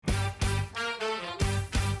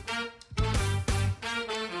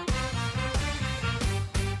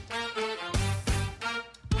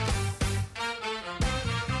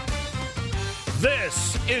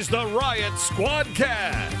This is the Riot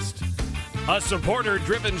Squadcast, a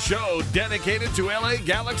supporter-driven show dedicated to LA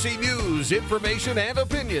Galaxy news, information, and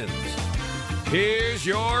opinions. Here's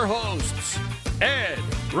your hosts, Ed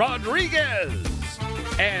Rodriguez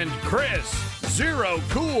and Chris Zero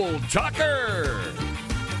Cool Tucker.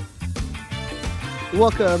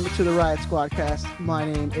 Welcome to the Riot Squadcast.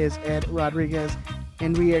 My name is Ed Rodriguez,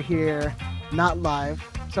 and we are here, not live.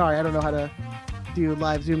 Sorry, I don't know how to do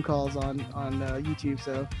live Zoom calls on YouTube,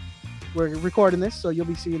 so we're recording this, so you'll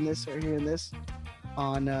be seeing this or hearing this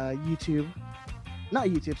on YouTube. Not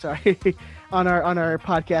YouTube, sorry, on our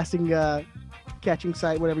podcasting catching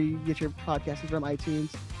site, whatever you get your podcasting from,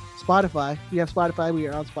 iTunes, Spotify. If you have Spotify, we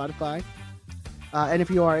are on Spotify. And if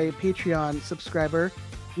you are a Patreon subscriber,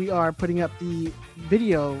 we are putting up the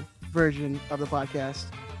video version of the podcast.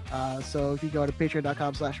 So if you go to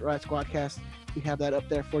patreon.com/Riot Squadcast, we have that up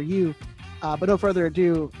there for you. But no further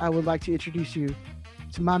ado, I would like to introduce you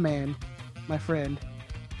to my man, my friend.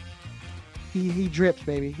 He drips,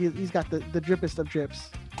 baby. He's got the drippest of drips.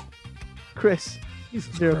 Chris,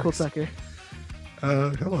 Zero Cool Tucker.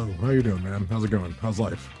 Hello. How you doing, man? How's it going? How's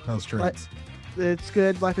life? How's trades? It's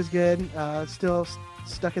good. Life is good. Still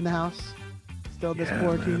stuck in the house. Still this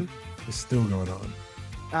quarantine. Man. It's still going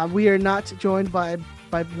on. We are not joined by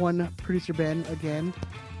one producer, Ben, again.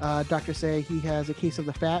 Doctors say he has a case of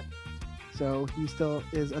the fat, so he still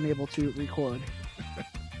is unable to record.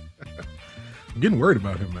 I'm getting worried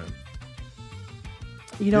about him, man.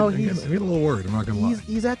 You know, I'm getting a little worried. I'm not gonna lie.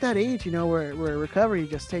 He's at that age, you know, where recovery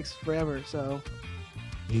just takes forever. So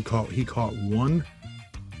he caught one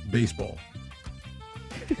baseball,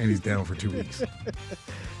 and he's down for 2 weeks.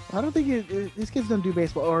 I don't think these kids don't do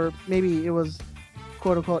baseball, or maybe it was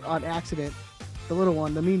quote unquote on accident. The little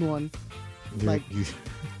one, the mean one, Dude, like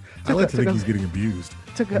I like to think he's getting abused.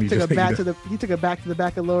 He took it back to the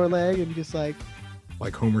back of the lower leg, and just like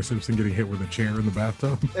Homer Simpson getting hit with a chair in the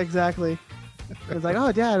bathtub. Exactly. It was like,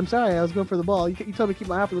 oh, Dad, I'm sorry, I was going for the ball. You told me to keep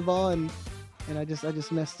my eye for the ball, and I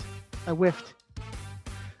just missed. I whiffed.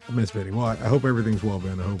 I miss Vinny. Well, I hope everything's well,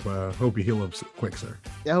 Ben. I hope you heal up quick, sir.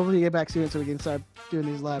 Yeah, hopefully you get back soon so we can start doing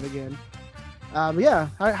these live again. But yeah,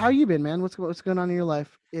 how you been, man? What's going on in your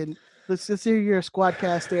life? And let's hear your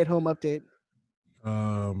Squadcast stay-at-home update.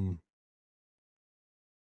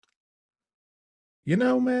 You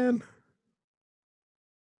know, man,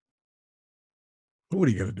 what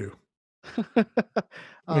are you gonna do?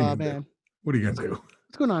 Oh man, what are you gonna do?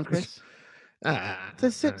 What's going on, Chris?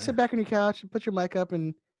 Sit back on your couch and put your mic up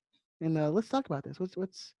and let's talk about this. What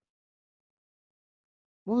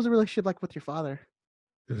was the relationship like with your father?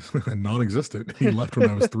 Non-existent. He left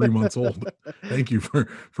when I was 3 months old. Thank you for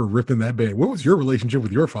ripping that band. What was your relationship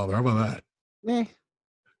with your father? How about that?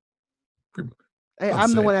 Hey,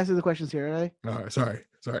 I'm the one asking the questions here, right? All right, sorry.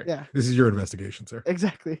 Yeah. This is your investigation, sir.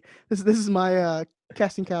 Exactly. This is my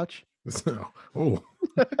casting couch. Oh.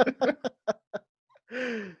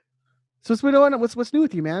 So what's going on? What's new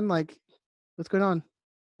with you, man? Like, what's going on?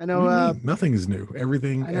 I know nothing is new.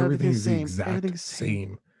 Everything's the exact Everything's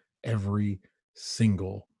same every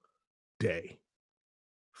single day.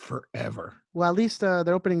 Forever. Well, at least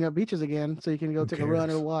they're opening up beaches again, so you can go take a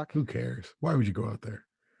run or a walk. Who cares? Why would you go out there?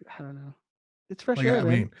 I don't know. It's fresh air. I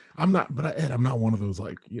mean, I'm not one of those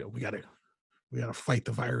like, we gotta fight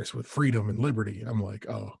the virus with freedom and liberty. I'm like,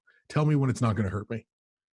 oh, tell me when it's not gonna hurt me,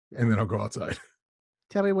 and then I'll go outside.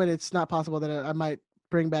 Tell me when it's not possible that I might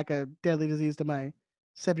bring back a deadly disease to my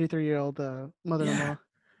 73-year-old mother-in-law. Yeah.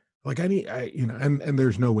 Like and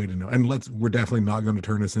there's no way to know. And we're definitely not going to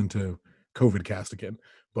turn this into COVID cast again.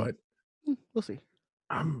 But we'll see.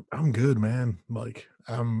 I'm good, man. Like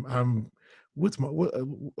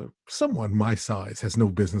someone my size has no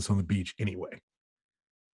business on the beach anyway.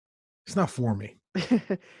 It's not for me.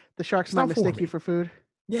 The sharks might mistake you for food.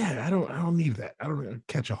 Yeah, I don't need that. I don't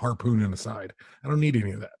catch a harpoon in the side. I don't need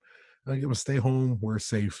any of that. I'm gonna stay home. We're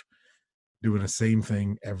safe, doing the same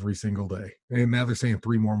thing every single day. And now they're saying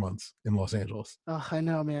 3 more months in Los Angeles. Oh, I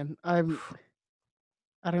know, man. I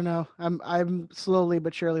don't know. I'm slowly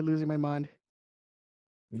but surely losing my mind.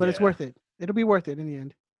 But it's worth it. It'll be worth it in the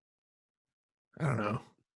end. I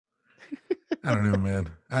don't know, man.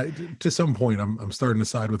 To some point, I'm starting to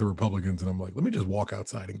side with the Republicans, and I'm like, let me just walk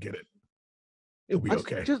outside and get it. It'll be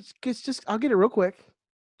okay. Just I'll get it real quick.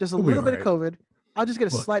 Just a little bit of COVID. I'll just get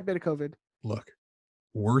a slight bit of COVID. Look,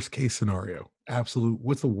 worst case scenario. Absolute.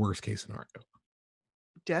 What's the worst case scenario?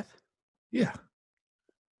 Death. Yeah.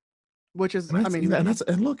 Which is,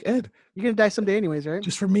 and look, Ed, you're gonna die someday, anyways, right?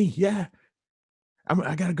 Just for me, yeah.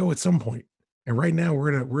 I gotta go at some point. And right now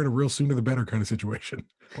we're in a real sooner the better kind of situation.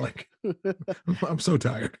 Like, I'm so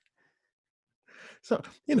tired. So,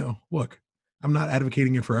 look, I'm not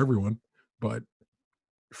advocating it for everyone, but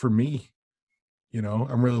for me,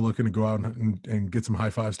 I'm really looking to go out and get some high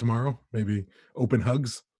fives tomorrow. Maybe open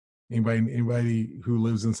hugs. Anybody who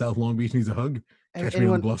lives in South Long Beach needs a hug. Catch me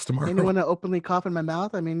on the bluffs tomorrow. Anyone to openly cough in my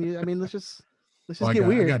mouth? I mean, let's just I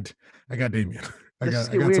weird. I got Damien. I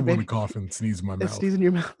got weird, someone baby. to cough and sneeze in my mouth. Sneeze in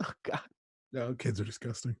your mouth. Oh God. No, kids are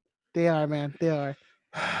disgusting. They are, man. They are.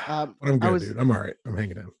 But I'm good, dude. I'm all right. I'm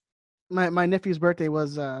hanging in. My nephew's birthday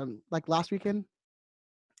was like last weekend,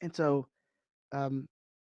 and so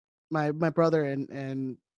my brother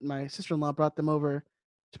and my sister-in-law brought them over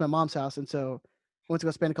to my mom's house, and so I went to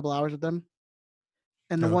go spend a couple hours with them.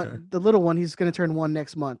 And the little one, he's gonna turn 1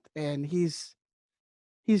 next month, and he's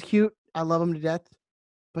cute. I love him to death,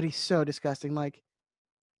 but he's so disgusting. Like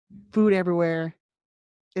food everywhere.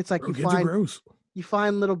 It's like you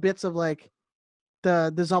find little bits of like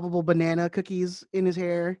the dissolvable banana cookies in his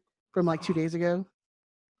hair from like 2 days ago.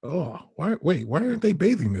 Oh, why aren't they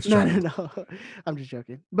bathing this child? No. I'm just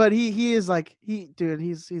joking. But he is like he's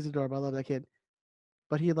adorable. I love that kid.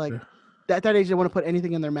 But he like at that age they want to put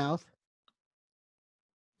anything in their mouth.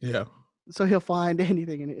 Yeah. So he'll find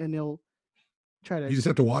anything and he'll try to. You just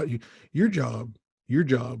have to watch your job.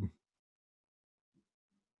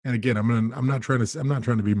 And again, I'm not trying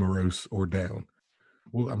to be morose or down.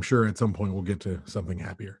 Well, I'm sure at some point we'll get to something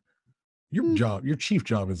happier. Your chief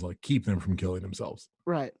job is like keep them from killing themselves.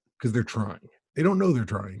 Right. Because they're trying. They don't know they're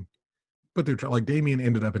trying, but they're trying. Like Damien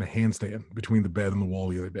ended up in a handstand between the bed and the wall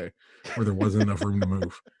the other day where there wasn't enough room to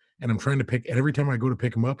move. And I'm trying to and every time I go to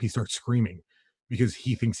pick him up, he starts screaming because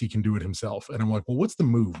he thinks he can do it himself. And I'm like, well, what's the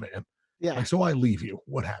move, man? Yeah. Like, so I leave you.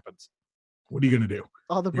 What happens? What are you going to do?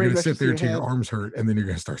 All the you're going to sit there until your arms hurt and then you're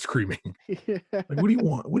going to start screaming. Yeah. Like, what do you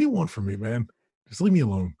want? What do you want from me, man? Just leave me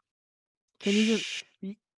alone. Can you just,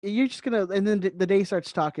 you're just going to, and then the day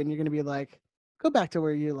starts talking, you're going to be like, go back to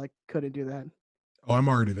where you like couldn't do that. Oh, I'm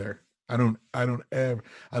already there. I don't ever,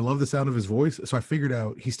 I love the sound of his voice. So I figured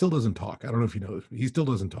out he still doesn't talk. I don't know if you know this, he still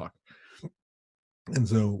doesn't talk. And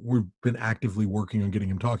so we've been actively working on getting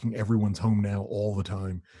him talking. Everyone's home now all the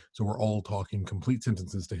time. So we're all talking complete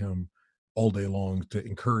sentences to him all day long to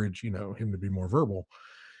encourage, him to be more verbal.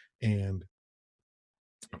 And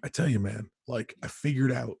I tell you, man, like I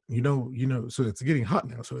figured out, so it's getting hot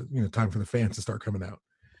now. So, time for the fans to start coming out.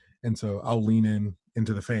 And so I'll lean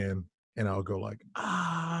into the fan and I'll go like,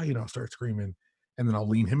 I'll start screaming. And then I'll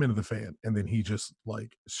lean him into the fan. And then he just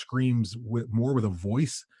like screams more with a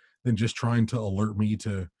voice than just trying to alert me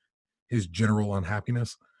to his general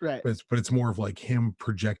unhappiness. Right. But it's more of like him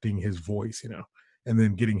projecting his voice, and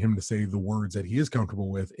then getting him to say the words that he is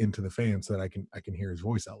comfortable with into the fan so that I can hear his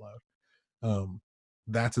voice out loud.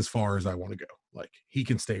 That's as far as I want to go. Like he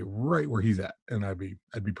can stay right where he's at and I'd be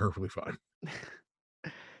perfectly fine.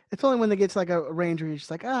 It's only when they get to like a range where you're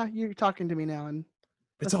just like, you're talking to me now. And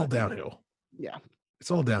it's all downhill. Yeah.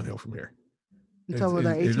 It's all downhill from here. Until when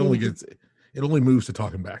they're 18. It only moves to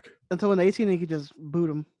talking back. Until when they're 18, you could just boot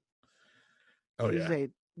them. Oh, yeah. Say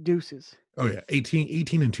deuces. Oh, yeah. 18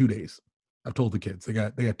 in 2 days. I've told the kids they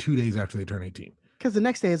got 2 days after they turn 18. Because the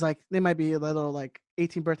next day is like, they might be a little like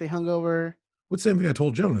 18th birthday hungover. What's the same thing I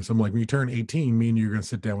told Jonas? I'm like, when you turn 18, me and you're going to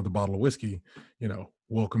sit down with a bottle of whiskey,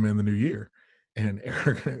 welcome in the new year. And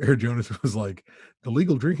Eric Jonas was like, the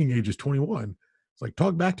legal drinking age is 21. It's like,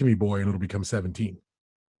 talk back to me, boy, and it'll become 17.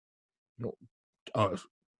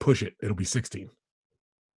 Push it. It'll be 16.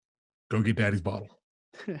 Go get daddy's bottle.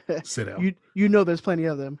 Sit down. There's plenty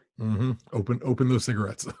of them. Mm-hmm. Open those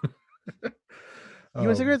cigarettes. You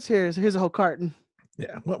want cigarettes? Here's a whole carton.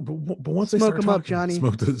 Yeah. Well, but once smoke they start them up, Johnny.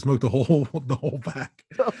 Smoke the whole pack.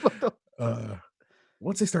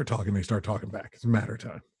 Once they start talking back. It's a matter of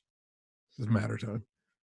time.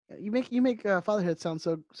 You make fatherhood sound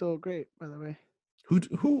so great, by the way.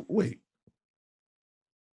 Who wait.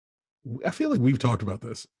 I feel like we've talked about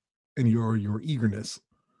this and your eagerness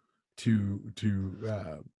to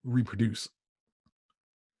reproduce.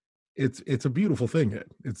 It's a beautiful thing.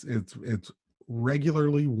 It's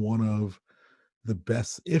regularly one of the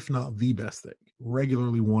best, if not the best thing,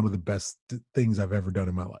 regularly one of the best things I've ever done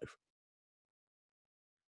in my life.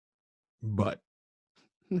 But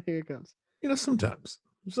here it comes. Sometimes.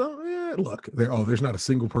 So yeah, look, there's not a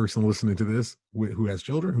single person listening to this who has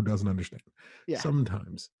children who doesn't understand. Yeah.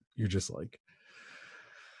 Sometimes you're just like,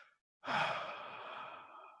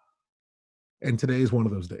 and today is one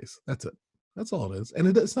of those days. That's it. That's all it is.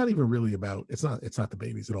 And it's not even really about, it's not the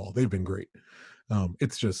babies at all. They've been great.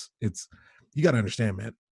 You got to understand,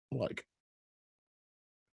 man, like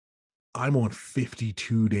I'm on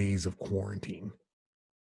 52 days of quarantine.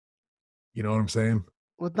 You know what I'm saying?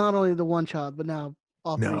 With not only the one child, but now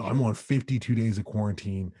all three. No, I'm on 52 days of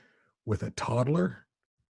quarantine with a toddler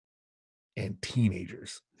and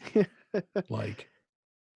teenagers. Like,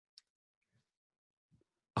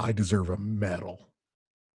 I deserve a medal,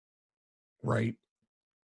 right?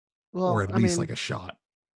 Well, Or at I least mean, like a shot.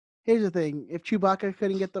 here's the thing: if Chewbacca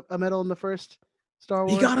couldn't get a medal in the first Star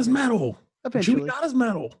Wars, He got his medal. Chewie eventually, got his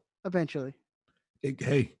medal. eventually,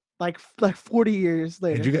 Hey, like 40 years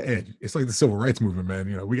later. and you got Ed. It's like the civil rights movement, man.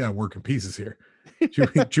 You know, we got to work in pieces here.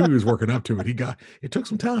 Chewie was working up to it. It took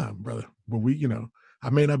some time, brother. But I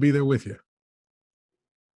may not be there with you.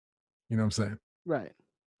 You know what I'm saying? Right.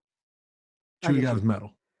 Chewie got his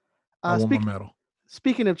medal. I want my medal.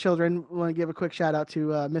 Speaking of children, I want to give a quick shout out to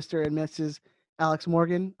Mr. and Mrs. Alex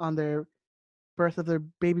Morgan on their birth of their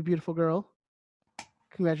baby beautiful girl.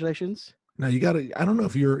 Congratulations. Now you got to. I don't know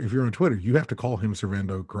if you're on Twitter, you have to call him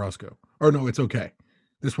Servando Carrasco. Or no, it's okay.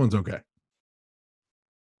 This one's okay.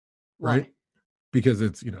 Right? Why? Because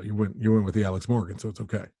it's you went with the Alex Morgan, so it's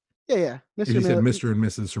okay. Yeah. If you said Mr. and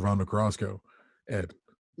Mrs. Servando Carrasco, Ed,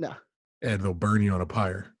 they'll burn you on a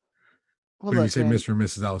pyre. Well, if you say Mr. and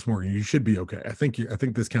Mrs. Alex Morgan, you should be okay. I think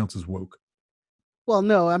this counts as woke. Well,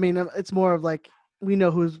 no, I mean it's more of like we know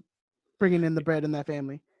who's bringing in the bread in that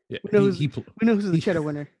family. Yeah, we know who's the cheddar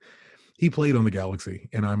winner. He played on the Galaxy,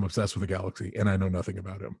 and I'm obsessed with the Galaxy, and I know nothing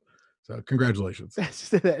about him. So congratulations. All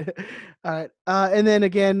right. And then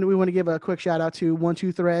again, we want to give a quick shout out to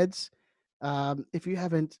 12 Threads. If you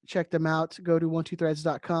haven't checked them out, go to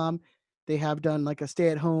 12threads.com. They have done like a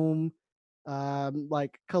stay-at-home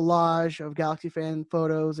like collage of Galaxy fan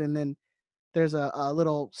photos, and then there's a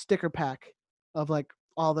little sticker pack of like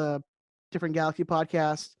all the different Galaxy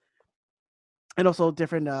podcasts and also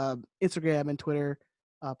different Instagram and Twitter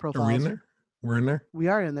profiles. Are we in there? We're in there? We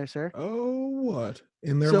are in there, sir. Oh, what?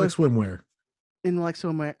 In there like swimwear. In like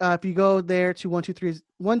swimwear. If you go there to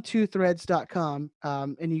 12threads.com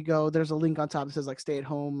and you go, there's a link on top that says like stay at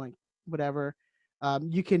home, like whatever.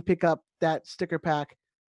 You can pick up that sticker pack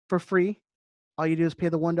for free. All you do is pay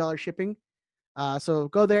the $1 shipping. So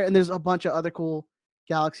go there, and there's a bunch of other cool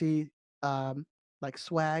Galaxy like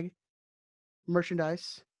swag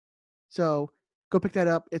merchandise. So go pick that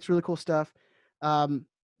up. It's really cool stuff.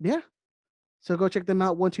 Yeah. So go check them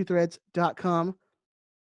out, 12threads.com.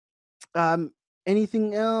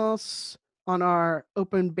 Anything else on our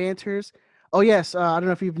open banters? Oh, yes. I don't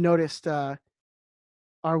know if you've noticed our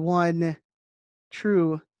one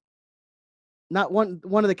true, not one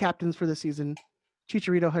of the captains for the season,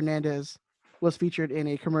 Chicharito Hernandez, was featured in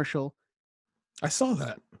a commercial. I saw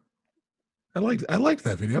that. I liked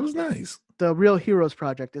that video. It was nice. The Real Heroes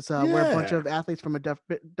Project. It's where a bunch of athletes from a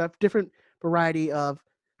different variety of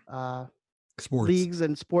sports leagues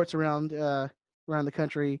and sports around the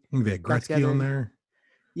country. They had Gretzky on there.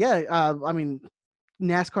 Yeah, I mean,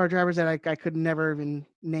 NASCAR drivers that I could never even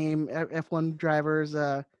name, F1 drivers,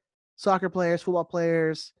 soccer players, football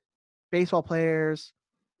players, baseball players,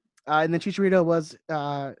 and then Chicharito was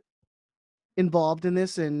involved in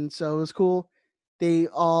this, and so it was cool. They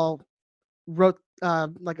all wrote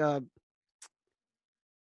like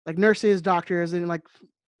nurses, doctors, and like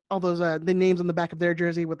all those the names on the back of their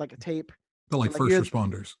jersey with like a tape. The like first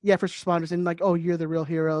responders. Yeah, first responders, and like, oh, you're the real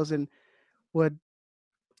heroes, and would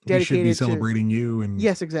we should be celebrating you. And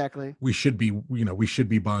yes, exactly. We should be, we should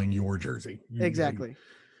be buying your jersey. Exactly.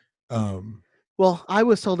 Well, I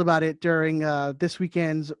was told about it during this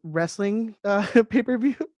weekend's wrestling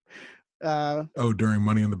pay-per-view. During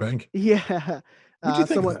Money in the Bank? Yeah. What'd you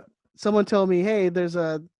think of that? Someone told me, hey, there's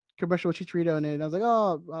a commercial with Chicharito in it. And I was like,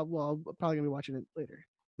 oh, well, I'm probably going to be watching it later.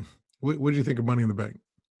 What did you think of Money in the Bank?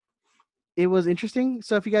 It was interesting.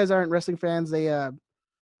 So if you guys aren't wrestling fans, they're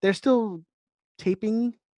still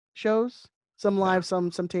taping shows, some live, some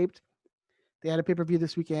taped. They had a pay-per-view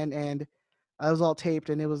this weekend, and it was all taped,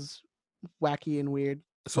 and it was wacky and weird.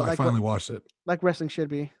 So I finally watched it. Like wrestling should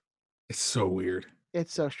be. It's so weird.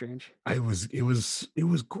 It's so strange. It was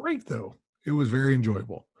great though. It was very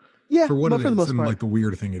enjoyable. Yeah, for what it is, and part. Like the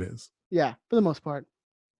weird thing it is. Yeah, for the most part.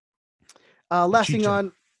 Last thing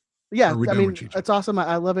on, yeah, I mean, it's awesome.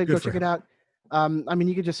 I love it. Go check it out. I mean,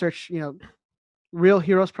 you could just search, Real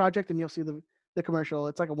Heroes Project, and you'll see the commercial.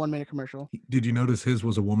 It's like a 1-minute commercial. Did you notice his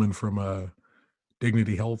was a woman from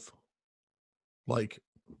Dignity Health? Like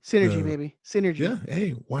Synergy, baby. Synergy. Yeah.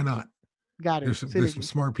 Hey, why not? Got it. There's some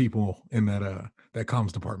smart people in that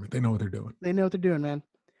comms department. They know what they're doing. They know what they're doing, man.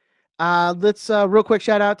 Let's real quick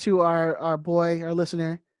shout out to our boy, our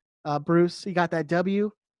listener, Bruce. He got that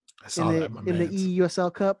W. I saw that, in the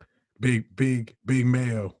EUSL Cup. Big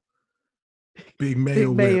mayo. Big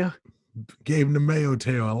mayo. Big mayo. Gave him the mayo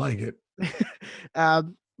tail. I like it.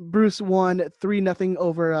 Bruce won 3-0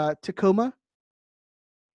 over Tacoma.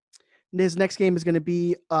 His next game is going to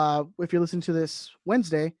be, if you're listening to this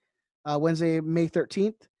Wednesday, Wednesday, May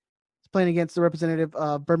 13th. He's playing against the representative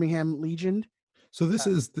of Birmingham Legion. So this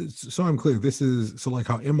is so I'm clear. This is so like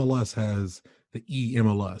how MLS has the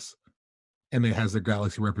EMLS, and it has the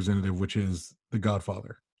Galaxy representative, which is the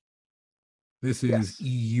Godfather. This is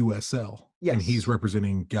EUSL, and he's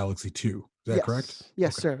representing Galaxy 2. Is that correct?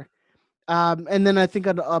 Yes, sir. And then I think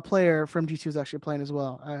a player from G2 is actually playing as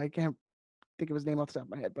well. I can't think of his name off the top of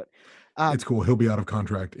my head, but it's cool. He'll be out of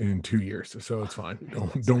contract in 2 years, so it's fine.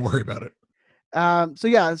 Don't worry about it.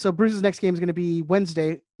 So Bruce's next game is going to be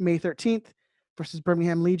Wednesday, May 13th versus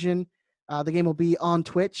Birmingham Legion. The game will be on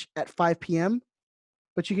Twitch at 5 p.m.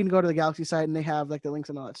 But you can go to the Galaxy site and they have like the links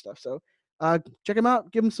and all that stuff. So check him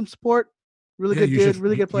out, give him some support. Really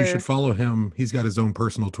good player. You should follow him. He's got his own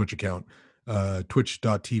personal Twitch account,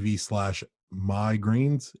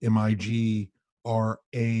 twitch.tv/mygreens, MIGRAINES,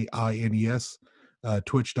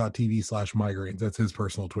 twitch.tv/mygreens. That's his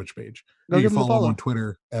personal Twitch page. You can follow him on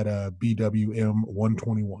Twitter at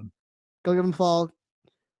BWM121. Go give him a follow.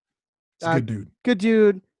 He's a good dude. Good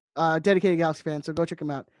dude. Dedicated Galaxy fan. So go check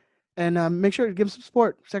him out. And make sure to give him some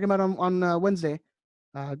support. Check him out on Wednesday.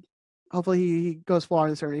 Hopefully he goes far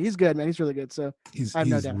in this tournament. He's good, man. He's really good. So he's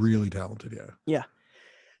really talented. Yeah.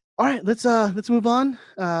 All right, let's move on.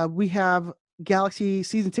 We have Galaxy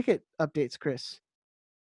season ticket updates, Chris.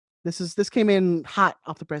 This came in hot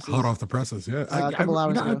off the presses. Hot off the presses, yeah. A couple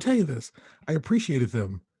hours ago. I'll tell you this. I appreciated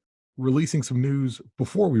them releasing some news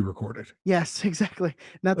before we recorded. Yes, exactly.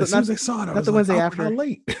 As soon as I saw it, I was the Wednesday after. How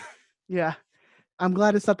late? Yeah. I'm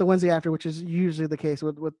glad it's not the Wednesday after, which is usually the case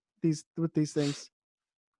with these things.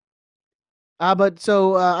 But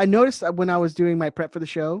I noticed when I was doing my prep for the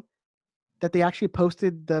show that they actually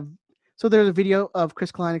posted so there's a video of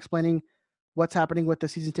Chris Klein explaining what's happening with the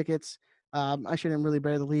season tickets. I shouldn't really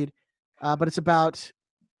bear the lead, but it's about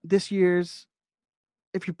this year's,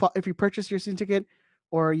 if you purchase your season ticket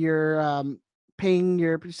or you're paying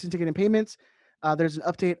your season ticket in payments, there's an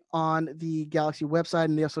update on the Galaxy website,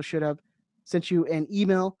 and they also should have sent you an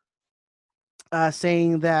email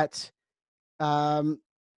saying that there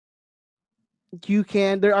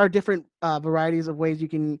are different varieties of ways you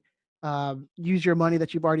can use your money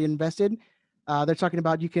that you've already invested. They're talking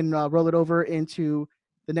about you can roll it over into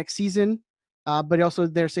the next season, but also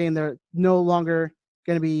they're saying they're no longer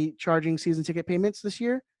going to be charging season ticket payments this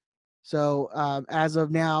year. So as of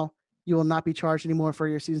now, you will not be charged anymore for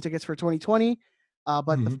your season tickets for 2020, but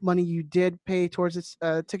the money you did pay towards this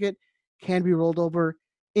ticket can be rolled over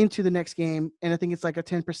into the next game, and I think it's like a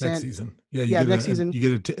 10% next season. Yeah, next season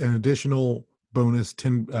you get an additional bonus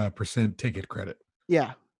 10% ticket credit.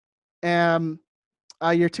 Yeah.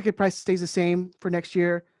 Your ticket price stays the same for next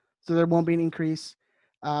year, so there won't be an increase.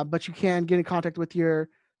 But you can get in contact with your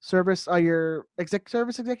service, your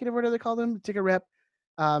service executive, what do they call them? Ticket rep.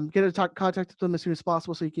 Get in contact with them as soon as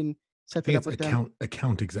possible so you can set that up with them.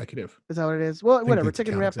 Account executive. Is that what it is? Well, whatever.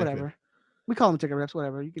 Ticket rep, whatever. We call them ticket reps,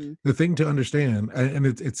 whatever. You can. The thing to understand, and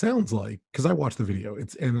it sounds like, because I watched the video,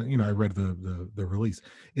 I read the release.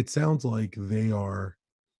 It sounds like they are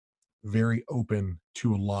very open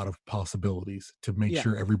to a lot of possibilities to make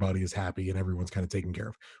sure everybody is happy and everyone's kind of taken care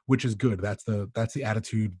of, which is good. That's the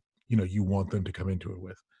attitude you want them to come into it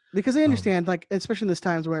with, because they understand, like, especially in this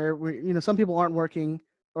times where some people aren't working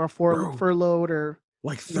or furloughed, or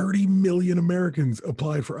like 30 million Americans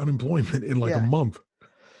applied for unemployment in like a month.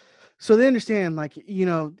 So they understand, like,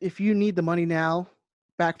 if you need the money now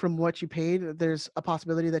back from what you paid, there's a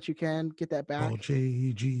possibility that you can get that back. Call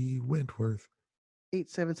J.G. Wentworth.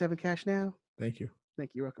 877 cash now. Thank you.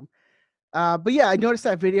 You're welcome. But yeah, I noticed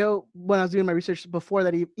that video when I was doing my research before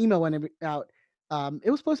that email went out. It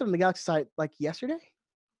was posted on the Galaxy site like yesterday.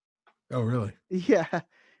 Oh, really? Yeah. It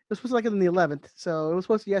was posted like on the 11th. So it was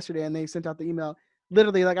posted yesterday, and they sent out the email.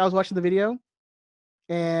 Literally, like, I was watching the video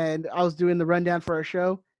and I was doing the rundown for our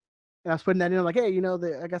show. And I was putting that in, like, hey,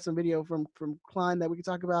 I got some video from Klein that we can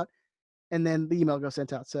talk about. And then the email goes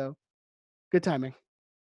sent out. So good timing.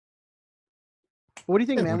 What do you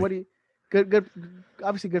think, man? What do you good?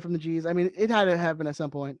 Obviously good from the G's. I mean, it had to happen at some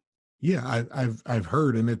point. Yeah, I've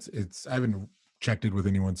heard, and it's I haven't checked it with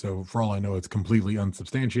anyone. So for all I know, it's completely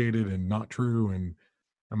unsubstantiated and not true. And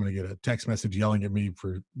I'm going to get a text message yelling at me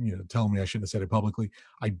for, telling me I shouldn't have said it publicly.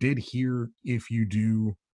 I did hear if you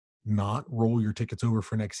do not roll your tickets over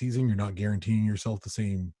for next season, you're not guaranteeing yourself the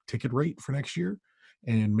same ticket rate for next year,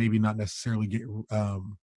 and maybe not necessarily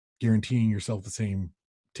guaranteeing yourself the same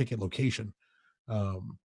ticket location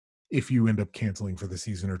if you end up canceling for the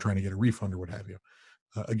season or trying to get a refund or what have you.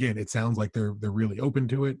 Again, it sounds like they're really open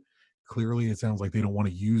to it. Clearly, it sounds like they don't want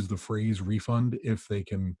to use the phrase refund if they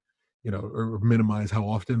can or minimize how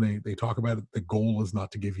often they talk about it. The goal is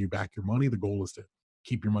not to give you back your money. The goal is to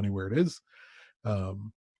keep your money where it is.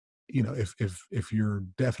 If you're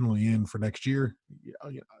definitely in for next year,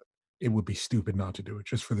 it would be stupid not to do it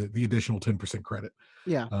just for the additional 10% credit.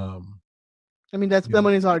 Yeah. I mean, that's the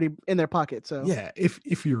money's already in their pocket. So yeah,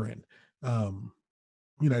 if you're in,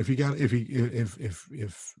 if you got,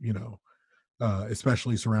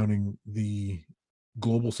 especially surrounding the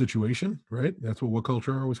global situation, right? That's what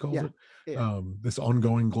culture always calls it. Yeah. This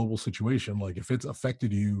ongoing global situation, like if it's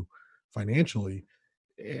affected you financially,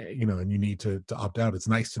 and you need to opt out, it's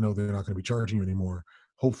nice to know they're not going to be charging you anymore.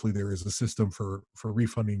 Hopefully there is a system for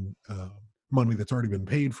refunding money that's already been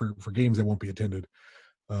paid for games that won't be attended.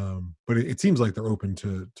 But it seems like they're open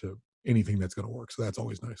to anything that's going to work. So that's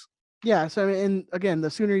always nice. Yeah. So, I mean, and again, the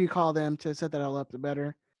sooner you call them to set that all up, the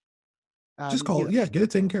better. Just call it. Yeah. Get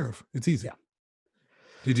it taken care of. It's easy. Yeah.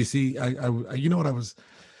 Did you see, I was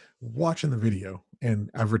watching the video,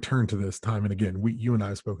 and I've returned to this time and again. You and I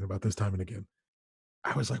have spoken about this time and again.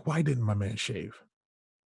 I was like, why didn't my man shave?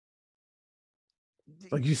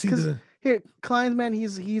 Like, you see here, Klein's, man,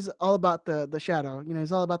 he's all about the shadow.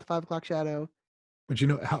 He's all about the 5 o'clock shadow. But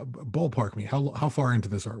how ballpark me? How far into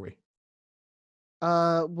this are we?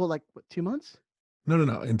 Well, like what, 2 months?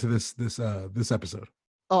 No. Into this episode.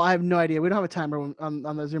 Oh, I have no idea. We don't have a timer on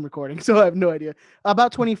the Zoom recording, so I have no idea.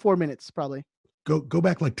 About 24 minutes, probably. Go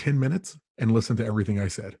back like 10 minutes and listen to everything I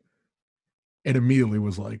said. And immediately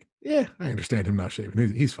was like, yeah, I understand him not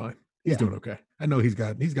shaving. He's fine. He's doing okay. I know he's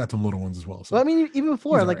got some little ones as well. So I mean, even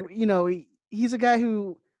before, like, right. He's a guy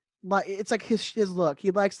who, like, it's like his look.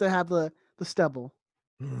 He likes to have the stubble.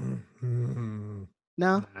 Mm-hmm.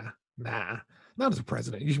 No, nah, not as a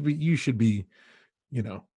president. You should be,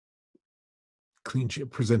 clean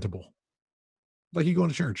shit, presentable. Like you going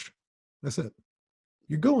to church. That's it.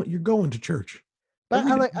 You're going to church. But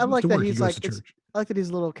I like that he's like, I like that he's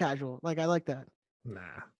a little casual. Like, I like that. Nah,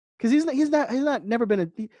 because he's never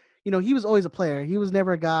been he was always a player. He was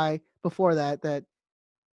never a guy before that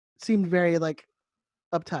seemed very like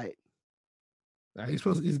uptight. He's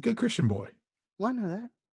a good Christian boy. Well, I know that.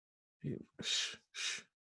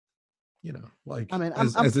 Like, I mean,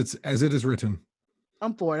 as it is written.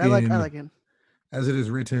 I'm for it. I like him. As it is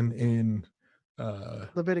written in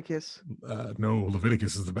Leviticus. No,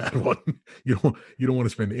 Leviticus is the bad one. You don't want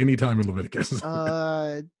to spend any time in Leviticus.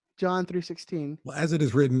 John 3:16. Well, as it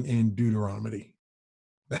is written in Deuteronomy.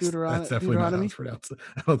 That's definitely not how it's pronounced.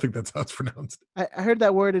 I don't think that's how it's pronounced. I heard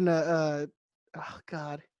that word in oh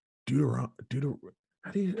God. How do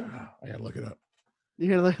you? I gotta look it up.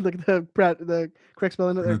 You're gonna look at the correct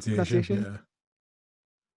spelling of the pronunciation. Yeah.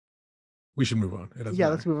 We should move on.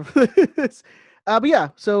 Let's move on. But yeah,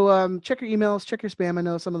 so check your emails, check your spam. I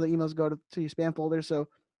know some of the emails go to your spam folder, so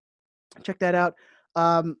check that out.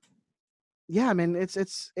 Yeah, I mean,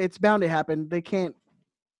 it's bound to happen. They can't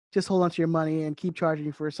just hold on to your money and keep charging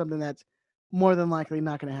you for something that's more than likely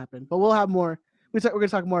not going to happen. But we'll have more. We're going to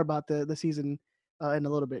talk more about the season in a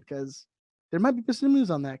little bit, because there might be some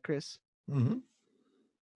news on that, Chris. Mm-hmm.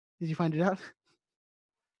 Did you find it out?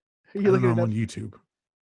 I don't know, I'm on YouTube.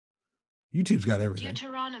 YouTube's got everything.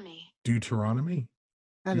 Deuteronomy?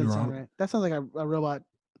 That doesn't sound right. That sounds like a robot.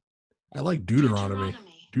 I like Deuteronomy.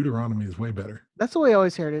 Deuteronomy is way better. That's the way I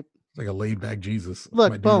always heard it. It's like a laid back Jesus.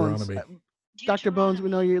 Look, Bones. Dr. Bones, we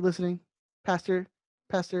know you're listening. Pastor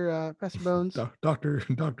Bones. Pastor Bones.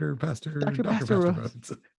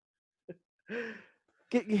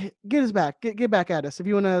 Get us back. Get back at us. If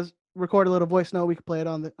you want to record a little voice note, we can play it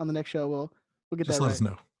on the next show. We'll get just that let right. us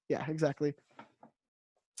know. Yeah, exactly.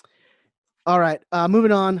 All right,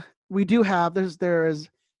 moving on. We do have there is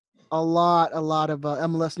a lot of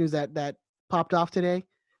MLS news that popped off today.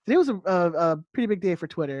 Today was a pretty big day for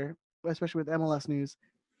Twitter, especially with MLS news.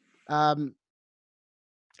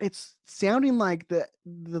 It's sounding like the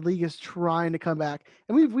league is trying to come back,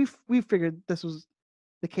 and we've figured this was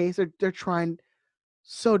the case. They're trying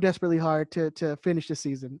so desperately hard to finish the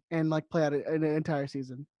season and like play out an entire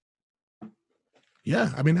season.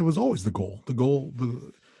 Yeah, I mean, it was always the goal.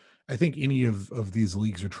 I think any of these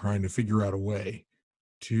leagues are trying to figure out a way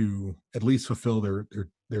to at least fulfill their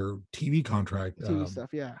TV contract TV stuff,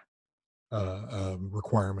 yeah.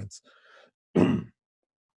 Requirements. I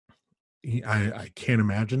can't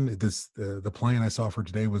imagine this. The plan I saw for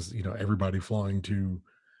today was, everybody flying to,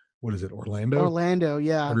 what is it, Orlando,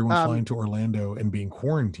 yeah. Everyone flying to Orlando and being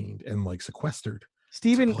quarantined and like sequestered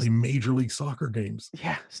to play Major League Soccer games.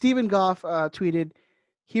 Yeah, Stephen Goff tweeted,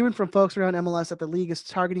 hearing from folks around MLS that the league is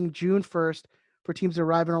targeting June 1st for teams to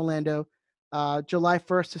arrive in Orlando, July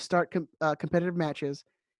 1st to start competitive matches.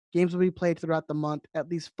 Games will be played throughout the month, at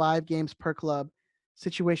least 5 games per club.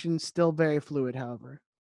 situation's still very fluid, however.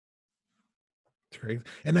 Right.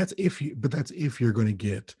 And that's if you're going to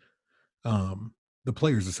get the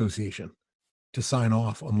Players Association to sign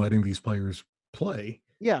off on letting these players play,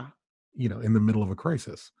 Yeah. in the middle of a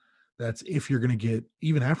crisis. That's if you're going to get,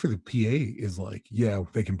 even after the PA is like, yeah,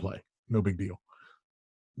 they can play, no big deal.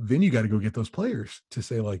 Then you got to go get those players to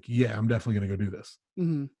say like, yeah, I'm definitely going to go do this.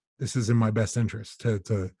 Mm-hmm. This is in my best interest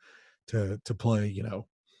to play,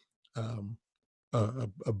 um,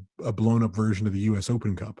 a blown up version of the U.S.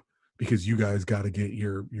 Open Cup, because you guys got to get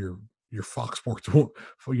your Fox Sports,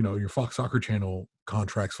 your Fox Soccer Channel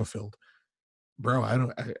contracts fulfilled, bro.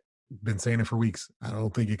 I've been saying it for weeks. I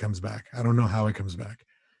don't think it comes back. I don't know how it comes back.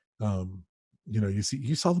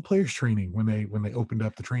 You saw the players training when they opened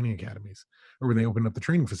up the training academies, or when they opened up the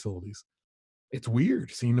training facilities. It's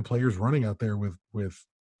weird seeing the players running out there with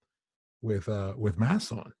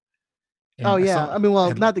masks on. And I mean,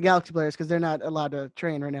 well, not the Galaxy players, because they're not allowed to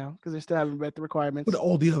train right now because they still haven't met the requirements. But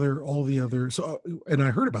all the other. So, and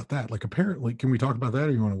I heard about that. Like, apparently, can we talk about that,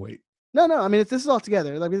 or you want to wait? No. I mean, this is all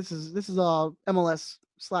together. Like, this is all MLS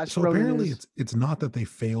 / So apparently, it's not that they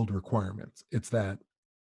failed requirements. It's that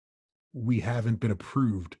we haven't been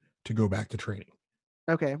approved to go back to training.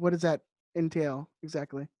 Okay, what does that entail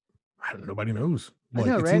exactly? Nobody knows. Like, I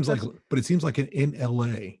know, it right? seems like in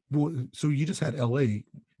LA. Well, so you just had LA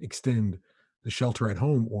extend the shelter at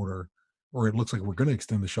home order, or it looks like we're going to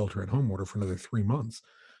extend the shelter at home order for another 3 months.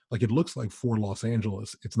 Like, it looks like for Los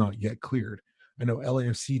Angeles, it's not yet cleared. I know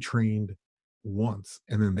LAFC trained once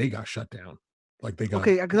and then they got shut down. Like, they got,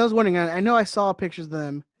 okay, because I was wondering. I know I saw pictures of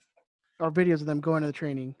them or videos of them going to the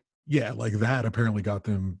training. Yeah, like that apparently got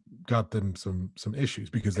them some issues,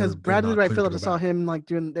 because Bradley Wright Phillips, I saw him like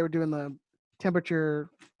they were doing the temperature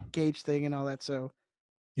gauge thing and all that. So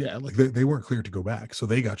yeah, like they weren't cleared to go back, so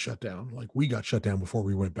they got shut down. Like, we got shut down before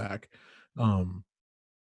we went back. Like,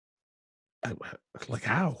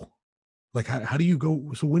 how? Like, how do you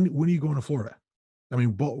go? So when are you going to Florida? I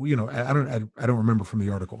mean, but I don't remember from the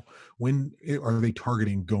article. When are they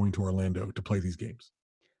targeting going to Orlando to play these games?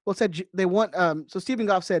 Well, it said they want. So Stephen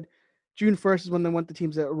Goff said June 1st is when they want the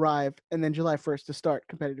teams to arrive, and then July 1st to start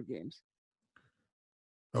competitive games.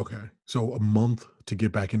 Okay, so a month to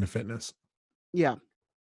get back into fitness. Yeah.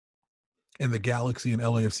 And the Galaxy and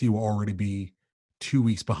LAFC will already be 2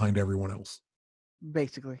 weeks behind everyone else.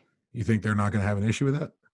 Basically. You think they're not going to have an issue with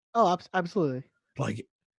that? Oh, absolutely. Like,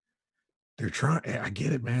 they're trying. I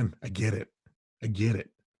get it, man. I get it.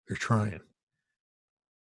 They're trying.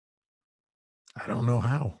 I don't know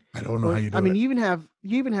how. I don't know how you do it. I mean, you even have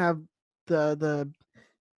the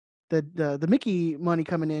Mickey money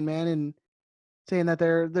coming in, man, and saying that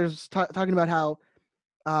there's talking about how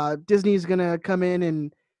Disney's gonna come in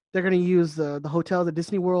and they're gonna use the hotels at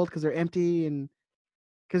Disney World because they're empty, and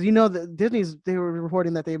because they were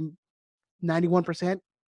reporting that they 91%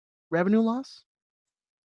 revenue loss.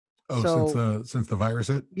 Oh, so, since the virus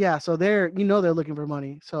hit? Yeah, so they're looking for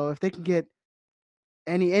money. So if they can get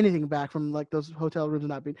anything back from like those hotel rooms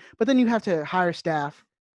not being, but then you have to hire staff,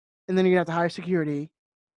 and then you have to hire security.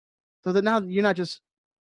 So that now you're not just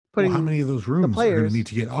putting. Well, how many of those rooms are going to need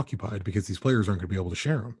to get occupied because these players aren't going to be able to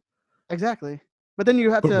share them? Exactly. But then you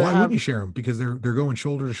have to. But why wouldn't you share them? Because they're going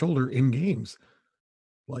shoulder to shoulder in games.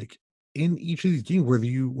 Like, in each of these games, whether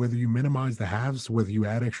you minimize the halves, whether you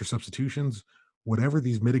add extra substitutions, whatever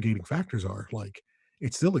these mitigating factors are, like,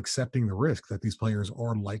 it's still accepting the risk that these players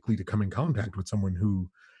are likely to come in contact with someone who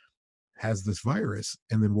has this virus,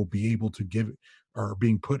 and then will be able to are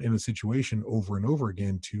being put in a situation over and over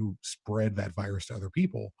again to spread that virus to other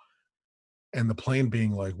people. And the plan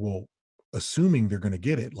being like, well, assuming they're going to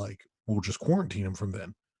get it, like, we'll just quarantine them from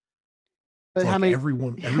then. But how many?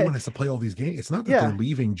 Everyone has to play all these games. It's not that they're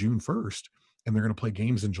leaving June 1st and they're going to play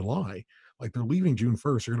games in July. Like, they're leaving June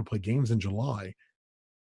 1st. They're going to play games in July.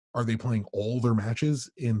 Are they playing all their matches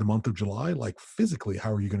in the month of July? Like, physically,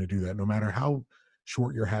 how are you going to do that? No matter how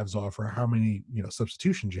short your halves off or how many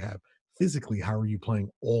substitutions you have, physically, how are you playing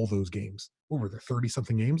all those games? What were there, 30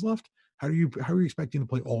 something games left? How are you expecting to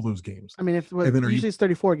play all those games? I mean, usually it's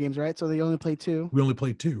 34 games, right? So they only play 2. We only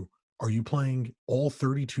played 2. Are you playing all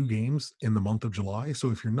 32 games in the month of July? So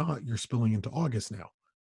if you're not, you're spilling into August now.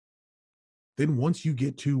 Then once you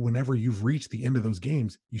get to whenever you've reached the end of those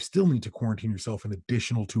games, you still need to quarantine yourself an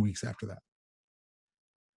additional 2 weeks after that.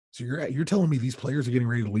 So you're telling me these players are getting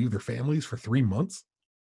ready to leave their families for 3 months?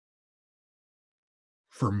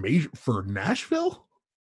 For Nashville?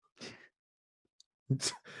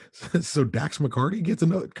 So Dax McCarty gets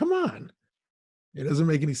another. Come on. It doesn't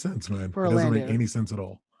make any sense, man. It doesn't make any sense at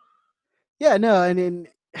all. Yeah, no, and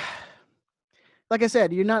like I said,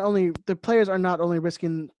 the players are not only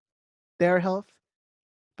risking their health,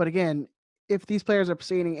 But again, if these players are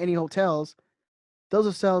staying in any hotels, those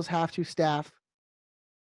hotels have to staff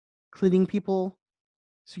cleaning people,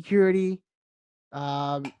 security,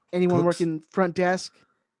 anyone Cooks, working front desk,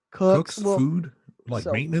 cooks. Well, food, like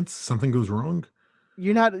so maintenance. Something goes wrong.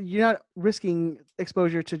 you're not risking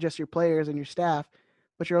exposure to just your players and your staff,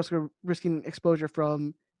 but you're also risking exposure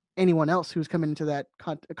from anyone else who's coming into that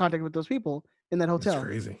contact with those people in that It's hotel.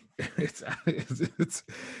 crazy. It's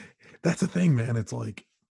that's the thing, man. It's like,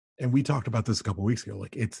 and we talked about this a couple weeks ago.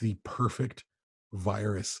 Like, it's the perfect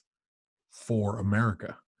virus for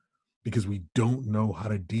America because we don't know how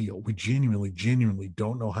to deal. We genuinely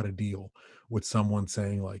don't know how to deal with someone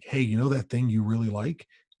saying like, "Hey, you know that thing you really like?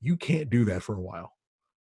 You can't do that for a while."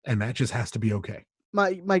 And that just has to be okay.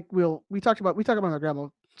 We talk about my grandma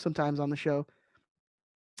sometimes on the show.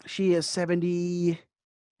 She is 70,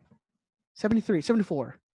 73,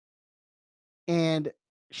 74. And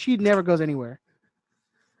she never goes anywhere.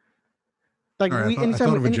 Like All right, I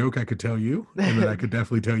thought of a joke I could tell you, and that I could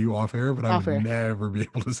definitely tell you off air, but I would never be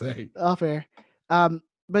able to say. Off air.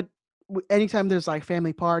 But anytime there's like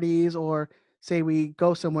family parties or say we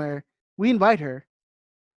go somewhere, we invite her.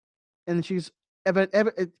 And she's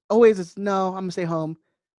always it's no, I'm gonna stay home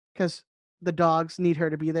because the dogs need her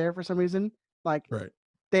to be there for some reason. Like Right.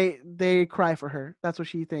 they cry for her. That's what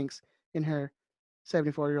she thinks in her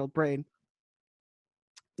 74-year-old brain.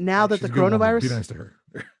 Now that the coronavirus, be nice to her.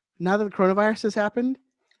 Now that the coronavirus has happened,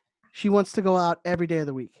 she wants to go out every day of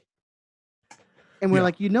the week. And we're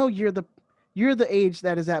like, you're the age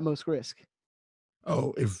that is at most risk.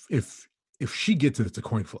 Oh, if she gets it, it's a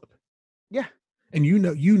coin flip. Yeah. And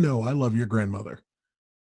I love your grandmother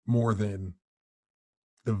more than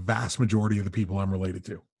the vast majority of the people I'm related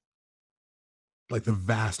to. Like the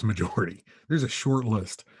vast majority. There's a short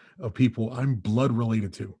list of people I'm blood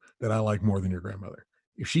related to that I like more than your grandmother.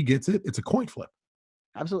 If she gets it, it's a coin flip.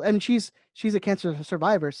 Absolutely. I mean, she's a cancer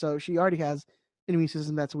survivor, so she already has an immune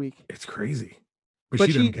system that's weak. It's crazy. But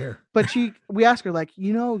she doesn't care. But we ask her, like,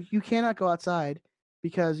 you cannot go outside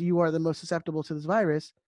because you are the most susceptible to this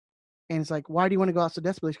virus. And it's like, why do you want to go out so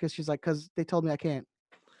desperately? Because she's like, because they told me I can't.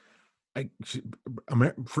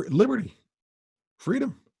 Liberty.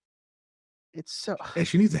 Freedom. It's so. And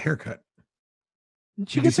she needs a haircut.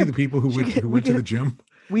 Did you see the people who went to the gym?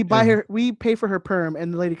 We pay for her perm,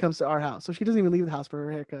 and the lady comes to our house, so she doesn't even leave the house for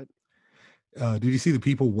her haircut. Did you see the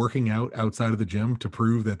people working out outside of the gym to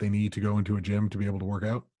prove that they need to go into a gym to be able to work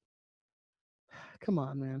out? Come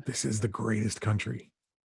on, man. This is the greatest country.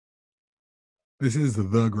 This is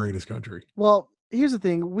the greatest country. Well, here's the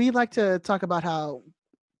thing. We like to talk about how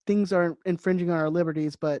things are infringing on our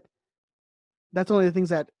liberties, but that's only the things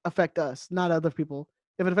that affect us, not other people.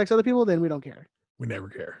 If it affects other people, then we don't care. We never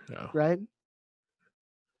care. No. Right?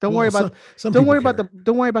 Don't worry about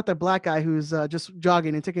the black guy who's just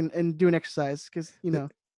jogging and doing exercise because you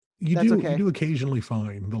do occasionally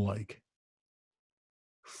find the like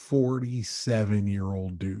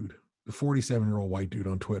 47-year-old dude, the 47-year-old white dude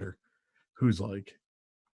on Twitter who's like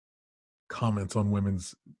comments on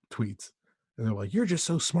women's tweets and they're like, "You're just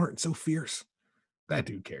so smart and so fierce." That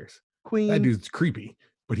dude cares. Queen. That dude's creepy,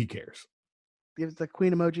 but he cares. Gives the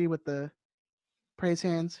queen emoji with the praise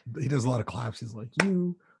hands. He does a lot of claps. He's like,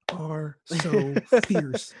 "You are so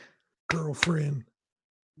fierce, girlfriend."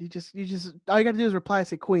 You just all you got to do is reply and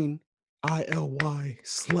say queen. ILY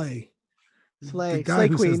slay. Slay. The guy slay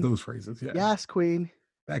who queen. says those phrases. Yeah. Yes, queen.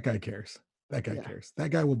 That guy cares. That guy cares. That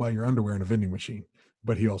guy will buy your underwear in a vending machine,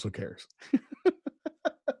 but he also cares.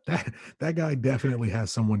 that guy definitely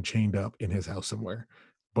has someone chained up in his house somewhere,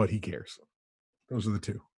 but he cares. Those are the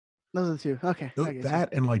two. Okay. That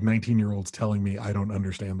and like 19-year-olds telling me I don't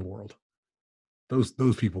understand the world.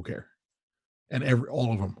 Those people care. And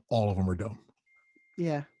all of them are dumb.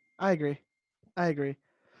 Yeah, I agree.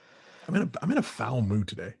 I'm in a foul mood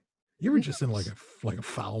today. You ever just in like a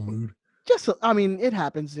foul mood? It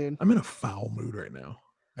happens, dude. I'm in a foul mood right now.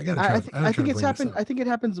 I think it's happened. I think it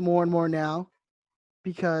happens more and more now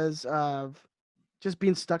because of just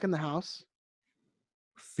being stuck in the house.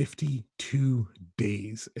 52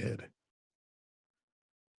 days, Ed.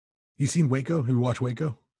 You seen Waco? Have you watched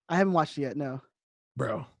Waco? I haven't watched it yet, no.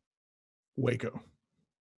 Bro, Waco.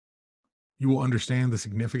 You will understand the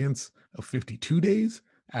significance of 52 days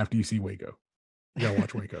after you see Waco. You gotta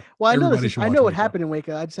watch Waco. Well, I know what happened in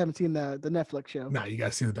Waco. I just haven't seen the Netflix show. No, you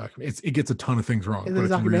gotta see the documentary. It gets a ton of things wrong, but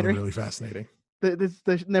it's really, really fascinating. The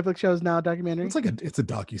Netflix show is now a documentary. It's a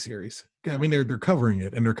docuseries. I mean, they're covering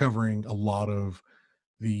it, and they're covering a lot of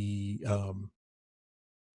the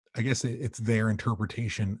I guess it's their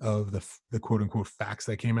interpretation of the quote unquote facts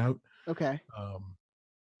that came out. Okay.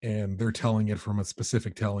 And they're telling it from a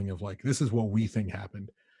specific telling of like, this is what we think happened.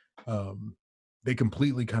 they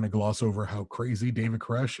completely kind of gloss over how crazy David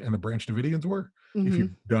Koresh and the Branch Davidians were, if Mhm.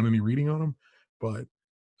 you've done any reading on them. But,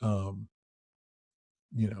 um,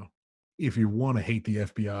 you know, if you want to hate the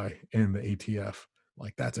FBI and the ATF,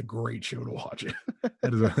 like that's a great show to watch.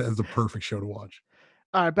 That is a perfect show to watch.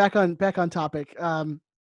 All right, back on topic.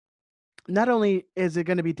 Not only is it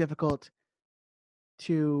going to be difficult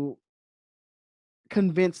to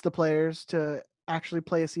convince the players to actually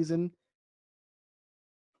play a season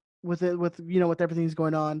with everything that's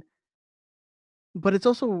going on, but it's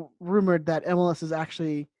also rumored that MLS is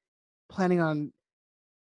actually planning on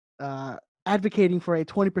advocating for a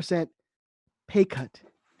 20% pay cut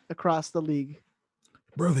across the league.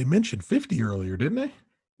 Bro, they mentioned 50 earlier, didn't they?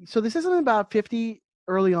 So this isn't about 50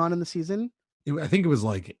 early on in the season. I think it was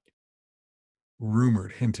like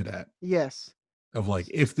rumored, hinted at, Yes. of like,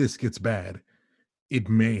 if this gets bad, it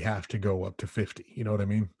may have to go up to 50. You know what I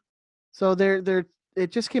mean? So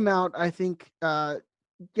it just came out, I think,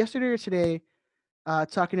 yesterday or today,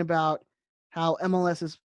 talking about how MLS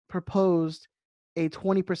has proposed a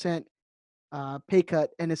 20% pay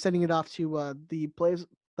cut and is sending it off to the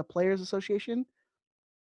Players Association.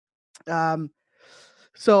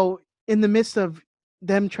 So in the midst of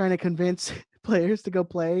them trying to convince players to go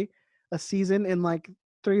play a season in like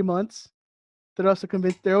 3 months, they're also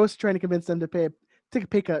trying to convince them to take a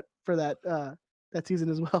pay cut for that season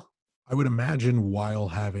as well. I would imagine while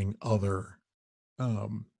having other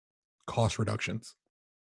cost reductions.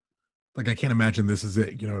 Like I can't imagine this is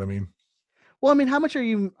it. You know what I mean? Well, I mean, how much are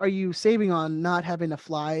you saving on not having to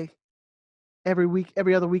fly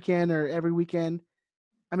every other weekend or every weekend?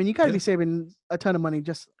 I mean, you got to be saving a ton of money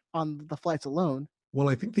just on the flights alone. Well,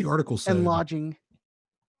 I think the article said and lodging.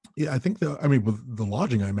 Yeah, I think with the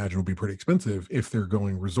lodging, I imagine will be pretty expensive if they're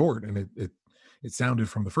going resort. And it sounded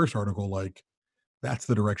from the first article like that's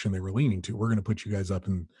the direction they were leaning to. We're going to put you guys up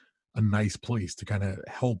in a nice place to kind of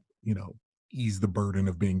help, ease the burden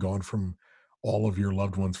of being gone from all of your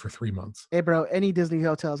loved ones for 3 months. Hey, bro, any Disney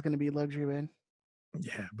hotel is going to be luxury, man.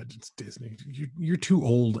 Yeah, but it's Disney. You're too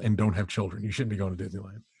old and don't have children. You shouldn't be going to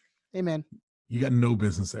Disneyland. Hey, man. You got no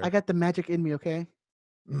business there. I got the magic in me, okay?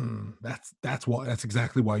 That's why. That's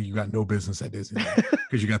exactly why you got no business at Disneyland,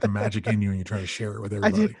 because you got the magic in you and you're trying to share it with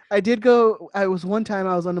everybody. I did go. I was one time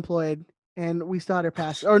I was unemployed and we started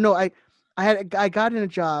pass. Or no, I got in a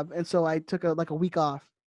job and so I took a week off,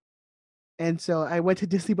 and so I went to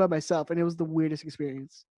Disney by myself and it was the weirdest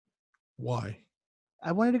experience. Why?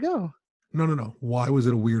 I wanted to go. No. Why was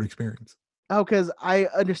it a weird experience? Oh, because I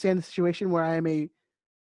understand the situation where I am a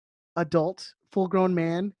adult, full-grown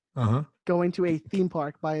man going to a theme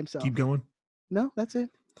park by himself. Keep going. No, that's it.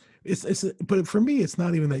 But for me, it's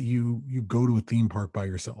not even that you go to a theme park by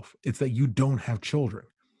yourself. It's that you don't have children.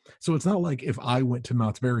 So it's not like if I went to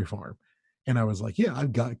Knott's Berry Farm and I was like, yeah,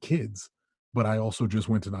 I've got kids, but I also just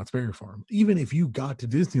went to Knott's Berry Farm. Even if you got to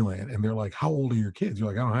Disneyland and they're like, how old are your kids? You're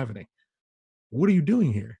like, I don't have any. What are you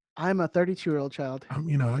doing here? I'm a 32-year-old child.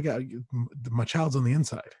 I got my child's on the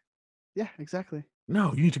inside. Yeah, exactly.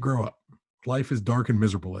 No, you need to grow up. Life is dark and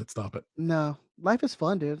miserable. Let's stop it. No, life is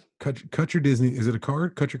fun, dude. Cut your Disney. Is it a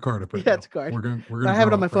card? Cut your card up. Right yeah, now. it's a card. We're gonna. I have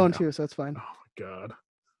it on my phone too, so it's fine. Oh my god.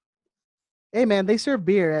 Hey man, they serve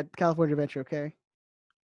beer at California Adventure, okay?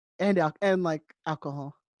 And like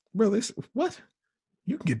alcohol. Bro, what?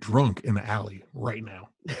 You can get drunk in the alley right now.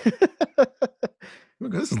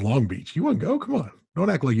 Look, this is Long Beach. You want to go? Come on. Don't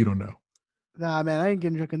act like you don't know. Nah, man, I ain't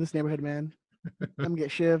getting drunk in this neighborhood, man. I'm gonna get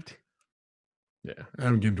shivved. Yeah,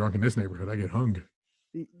 I'm getting drunk in this neighborhood. I get hung.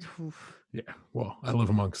 Yeah, well, I live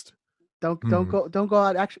amongst. Don't go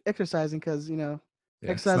out exercising because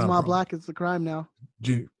exercising while black is the crime now.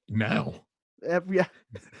 Now. Yeah.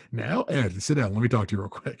 Now, Ed, sit down. Let me talk to you real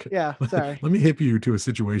quick. Yeah, sorry. Let me hip you to a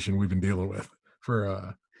situation we've been dealing with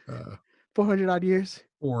for 400 odd years.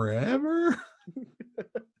 Forever.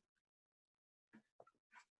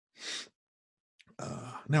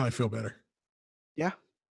 Now I feel better. Yeah.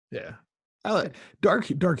 Yeah. I like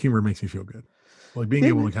dark humor makes me feel good. Like being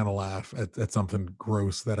able to kind of laugh at something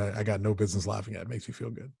gross that I got no business laughing at makes me feel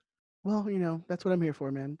good. Well, that's what I'm here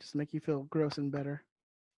for, man. Just to make you feel gross and better.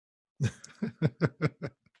 So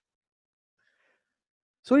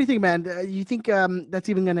what do you think, man? You think that's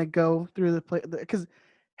even going to go through the play? Because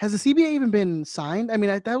has the CBA even been signed? I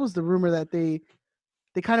mean, that was the rumor that they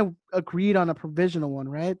kind of agreed on a provisional one,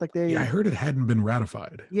 right? Like I heard it hadn't been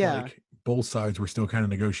ratified. Yeah. Like both sides were still kind of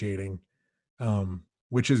negotiating,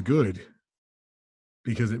 which is good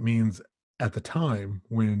because it means at the time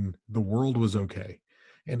when the world was okay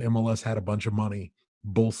and MLS had a bunch of money,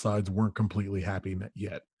 both sides weren't completely happy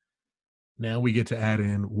yet. Now we get to add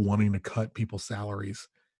in wanting to cut people's salaries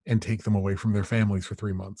and take them away from their families for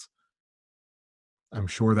 3 months. I'm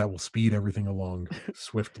sure that will speed everything along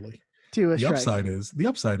swiftly. To a The strike.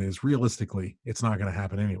 upside is realistically, it's not going to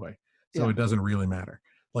happen anyway. So Yeah. it doesn't really matter.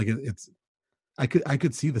 Like it's I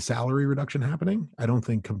could see the salary reduction happening. I don't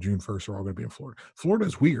think come June 1st we're all going to be in Florida. Florida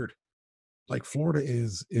is weird. Like Florida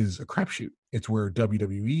is a crapshoot. It's where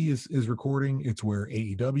WWE is recording. It's where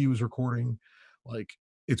AEW is recording. Like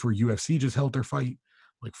it's where UFC just held their fight.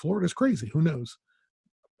 Like Florida's crazy. Who knows?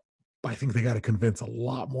 But I think they got to convince a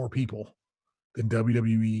lot more people than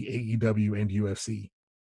WWE, AEW, and UFC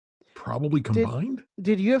probably combined.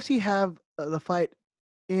 Did UFC have the fight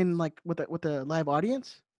in like with the live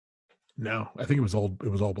audience? No, I think it was all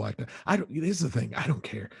blacked out. I don't. This is the thing. I don't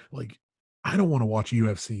care. Like, I don't want to watch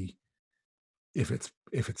UFC if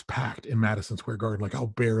it's packed in Madison Square Garden. Like, I'll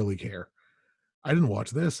barely care. I didn't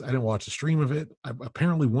watch this. I didn't watch the stream of it.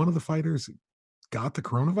 Apparently, one of the fighters got the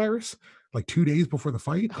coronavirus like 2 days before the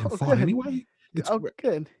fight and fought good. anyway. It's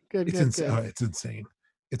good. it's insane.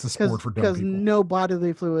 It's a sport for dumb because people. no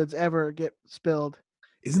bodily fluids ever get spilled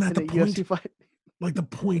Isn't that in the a point? UFC fight. Like the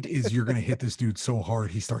point is you're gonna hit this dude so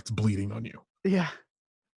hard he starts bleeding on you. Yeah.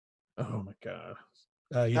 Oh my god.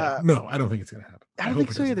 No, I don't think it's gonna happen. I don't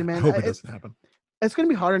think so either, man. I hope it doesn't happen. It's gonna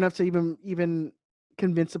be hard enough to even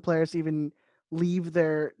convince the players to even leave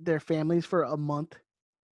their families for a month.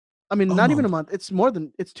 I mean, not even a month. It's more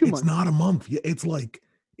than 2 months. It's not a month. It's like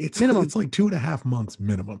minimum. It's like 2.5 months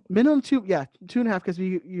minimum. Minimum 2.5 because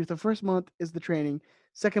you the first month is the training,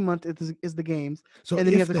 second month is the games, so and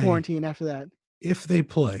then you have the quarantine after that. If they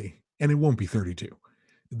play, and it won't be 32,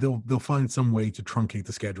 they'll find some way to truncate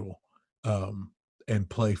the schedule, and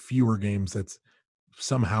play fewer games that's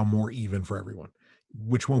somehow more even for everyone,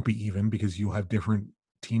 which won't be even because you have different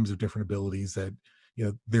teams of different abilities that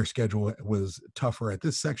their schedule was tougher at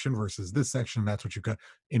this section versus this section. That's what you got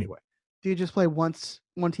anyway. Do you just play one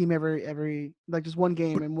team every like just one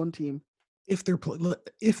game and one team? If they're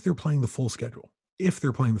playing the full schedule,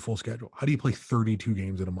 how do you play 32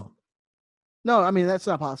 games in a month? No, I mean that's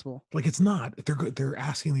not possible. Like it's not. They're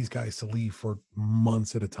asking these guys to leave for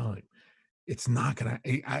months at a time. It's not gonna.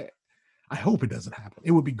 I hope it doesn't happen.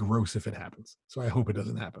 It would be gross if it happens. So I hope it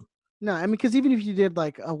doesn't happen. No, I mean because even if you did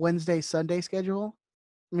like a Wednesday Sunday schedule,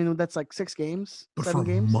 I mean that's like 6 games, but 7 for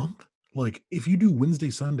games. A month. Like if you do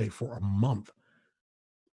Wednesday Sunday for a month,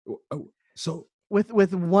 so with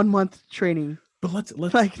 1 month training, but let's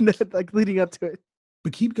like leading up to it.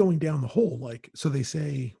 But keep going down the hole. Like so, they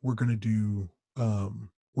say we're gonna do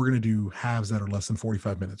halves that are less than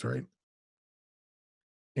 45 minutes, right?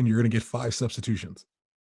 And you're gonna get 5 substitutions.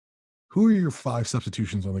 Who are your 5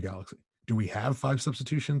 substitutions on the Galaxy? Do we have 5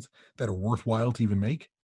 substitutions that are worthwhile to even make?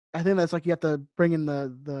 I think that's like you have to bring in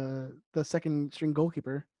the second string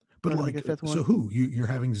goalkeeper. But like, so who? You're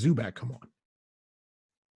having Zubac come on.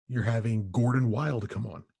 You're having Gordon Wild come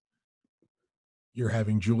on. You're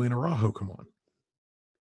having Julian Araujo come on.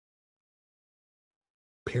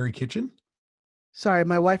 Perry Kitchen? Sorry,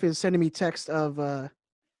 my wife is sending me text of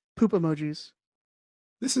poop emojis.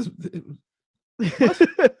 This is...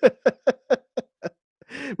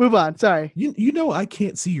 Move on. Sorry. You know I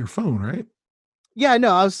can't see your phone, right? Yeah,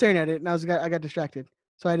 no, I was staring at it and I got distracted.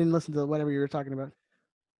 So I didn't listen to whatever you were talking about.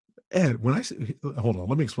 Ed, when I say, hold on,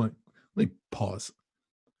 let me explain. Let me pause.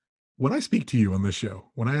 When I speak to you on this show,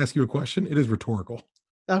 when I ask you a question, it is rhetorical.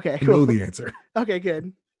 Okay, I know the answer. Okay,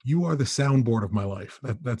 good. You are the soundboard of my life.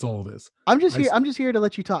 That's all it is. I'm just here to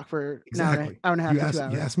let you talk for exactly. Hour and a half.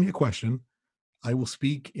 You ask me a question, I will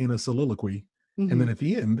speak in a soliloquy, mm-hmm. and then at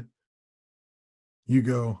the end, you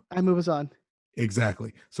go. I move us on.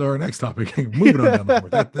 Exactly. So our next topic, moving on down the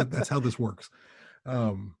board. That's how this works.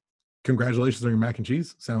 Congratulations on your mac and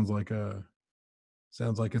cheese. Sounds like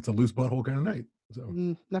it's a loose butthole kind of night.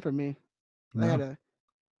 So not for me. No. I had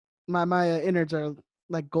my innards are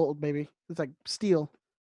like gold, baby. It's like steel.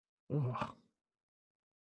 Oh.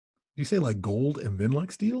 You say like gold and then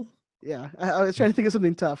like steel? Yeah, I was trying to think of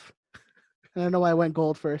something tough. I don't know why I went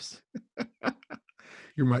gold first.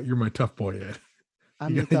 You're my tough boy, Ed.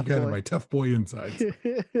 You got my tough boy insides.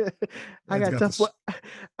 I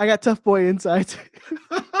got tough boy insides.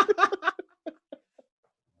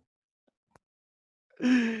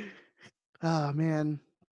 Oh man.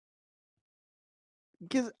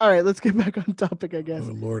 All right, let's get back on topic, I guess.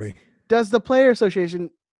 Oh lordy. Does the player association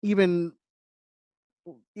even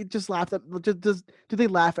just laugh at do they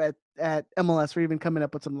laugh at MLS for even coming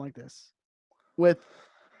up with something like this? With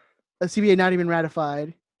a CBA not even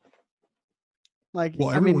ratified. Like, well,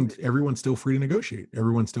 everyone's still free to negotiate.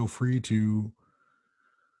 Everyone's still free to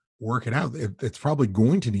work it out. It's probably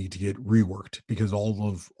going to need to get reworked because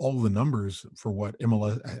all of the numbers for what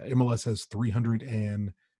MLS has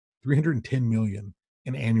 310 million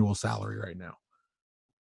in annual salary right now.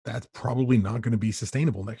 That's probably not going to be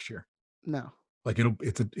sustainable next year. No. Like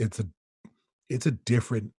it's a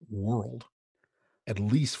different world, at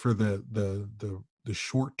least for the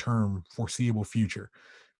short term foreseeable future.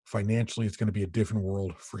 Financially, it's going to be a different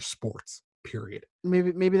world for sports. Period.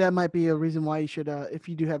 Maybe that might be a reason why you should, if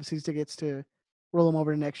you do have season tickets, to roll them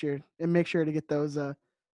over to next year and make sure to get those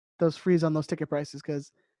frees on those ticket prices,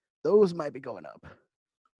 because those might be going up.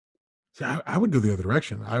 See, I would go the other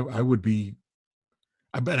direction. I would be.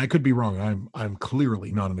 I bet I could be wrong. I'm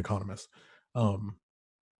clearly not an economist. Um,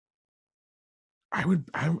 I'm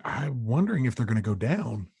wondering if they're going to go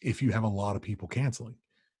down if you have a lot of people canceling.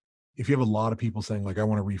 If you have a lot of people saying like I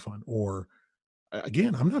want a refund, or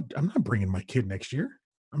again, I'm not bringing my kid next year.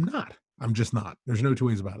 I'm not. I'm just not. There's no two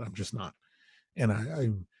ways about it. I'm just not. And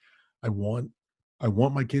I want I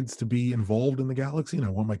want my kids to be involved in the Galaxy, and I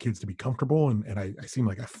want my kids to be comfortable. And I seem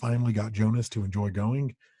like I finally got Jonas to enjoy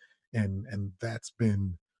going, and that's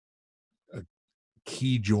been a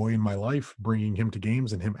key joy in my life, bringing him to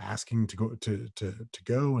games and him asking to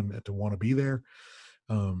go and to want to be there.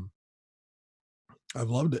 Um, I've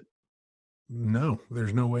loved it. No,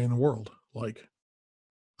 there's no way in the world. Like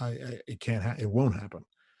it can't, it won't happen.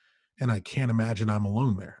 And I can't imagine I'm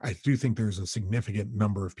alone there. I do think there's a significant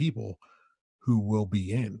number of people who will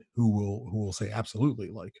be in, who will say absolutely,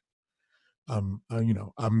 like, I'm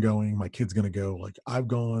going, my kid's going to go. Like I've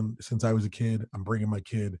gone since I was a kid. I'm bringing my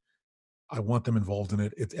kid. I want them involved in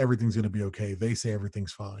it. It's everything's going to be okay. They say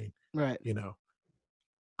everything's fine. Right. You know,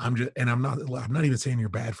 I'm not even saying you're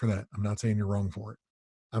bad for that. I'm not saying you're wrong for it.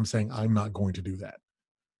 I'm saying I'm not going to do that.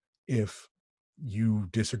 If you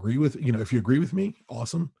disagree with, if you agree with me,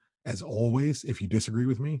 awesome. As always, if you disagree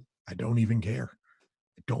with me, I don't even care.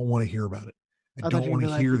 I don't want to hear about it. I don't want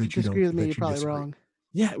to hear that you don't disagree with me. You're that you probably disagree. wrong.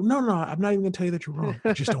 Yeah, no, I'm not even going to tell you that you're wrong.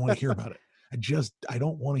 I just don't want to hear about it. I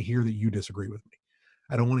don't want to hear that you disagree with me.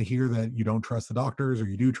 I don't want to hear that you don't trust the doctors, or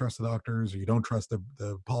you do trust the doctors, or you don't trust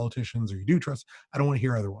the politicians, or you do trust. I don't want to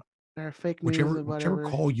hear either one. Or fake news, Whichever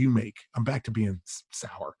call you make. I'm back to being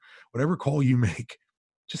sour. Whatever call you make,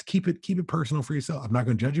 just keep it personal for yourself. I'm not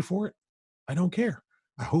going to judge you for it. I don't care.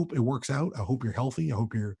 I hope it works out. I hope you're healthy. I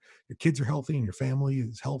hope your kids are healthy and your family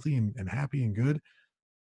is healthy and happy and good.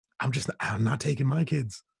 I'm not taking my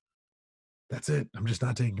kids. That's it. I'm just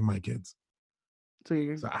not taking my kids. So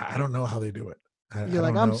I don't know how they do it. You're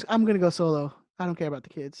like, I'm gonna go solo. I don't care about the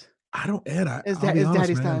kids. I don't, Ed. It's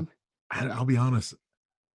daddy's time. I'll be honest.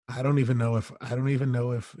 I don't even know if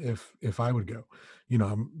I would go.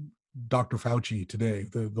 I'm Dr. Fauci today,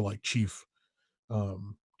 the like chief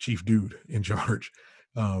dude in charge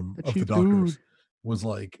of the doctors, was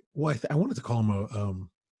like, well, I wanted to call him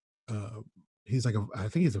he's like I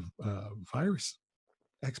think he's a virus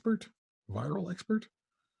expert, viral expert.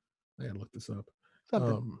 I gotta look this up.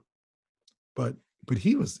 But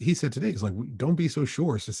he said today, he's like, don't be so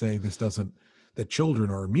sure as to say that children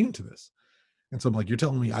are immune to this. And so I'm like, you're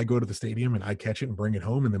telling me I go to the stadium and I catch it and bring it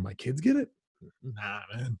home and then my kids get it? Nah,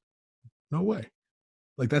 man, no way.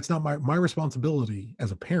 Like that's not my responsibility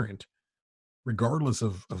as a parent, regardless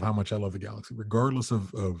of how much I love the Galaxy, regardless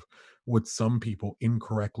of what some people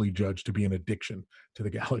incorrectly judge to be an addiction to the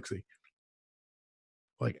Galaxy.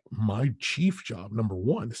 Like my chief job, number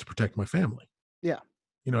one, is to protect my family. Yeah.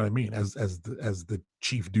 You know what I mean? As the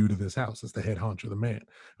chief dude of this house, as the head honcho, the man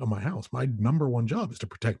of my house, my number one job is to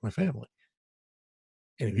protect my family.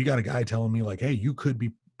 And if you got a guy telling me like, hey, you could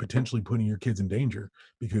be potentially putting your kids in danger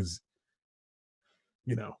because,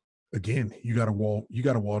 again, you got to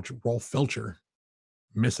watch Rolf Felcher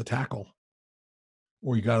miss a tackle,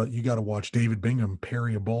 or you got to watch David Bingham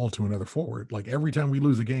parry a ball to another forward. Like every time we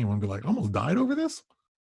lose a game, I'm gonna be like, almost died over this.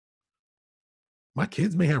 My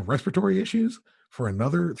kids may have respiratory issues for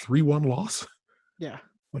another 3-1 loss. Yeah.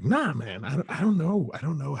 Like, nah, man, I don't know. I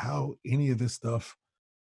don't know how any of this stuff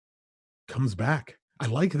comes back. I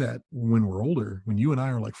like that when we're older, when you and I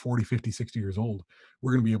are like 40, 50, 60 years old,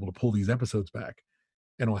 we're going to be able to pull these episodes back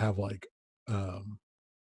and we'll have like, a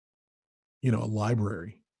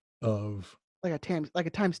library of like a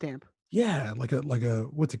timestamp. Yeah. Like a,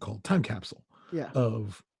 what's it called? Time capsule. Yeah.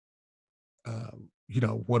 Of,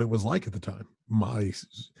 what it was like at the time.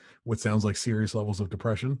 What sounds like serious levels of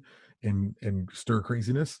depression and stir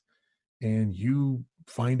craziness, and you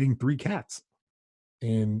finding 3 cats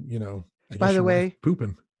and, by the way,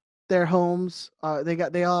 pooping their homes.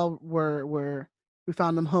 They all were we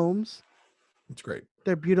found them homes. It's great.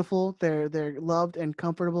 They're beautiful. They're loved and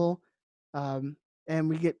comfortable. And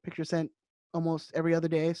we get pictures sent almost every other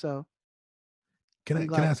day. So can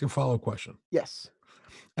I ask a follow-up question? Yes.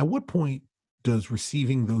 At what point does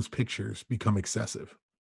receiving those pictures become excessive?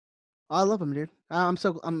 I love them, dude.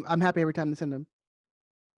 I'm happy every time they send them.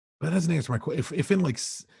 But that doesn't answer my question. If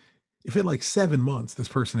in like 7 months this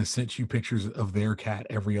person has sent you pictures of their cat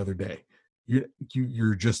every other day,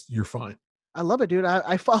 you're fine. I love it, dude.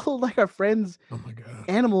 I follow like our friends' Oh my god.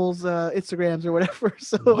 animals Instagrams or whatever.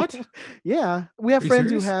 So What? yeah, we have Are you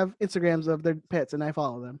friends who serious? have Instagrams of their pets, and I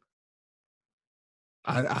follow them.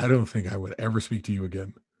 I don't think I would ever speak to you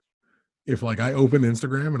again. If like I opened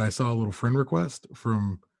Instagram and I saw a little friend request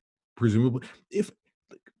from presumably if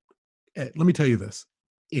let me tell you this.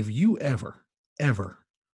 If you ever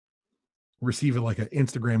receive like an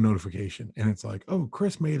Instagram notification and it's like, oh,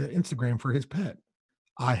 Chris made an Instagram for his pet,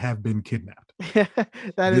 I have been kidnapped.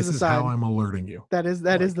 That is This a is how sign. I'm alerting you. That is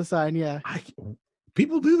Like, the sign. Yeah.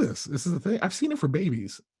 People do this. This is the thing. I've seen it for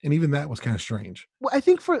babies, and even that was kind of strange. Well, I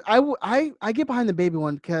think I get behind the baby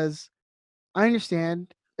one because I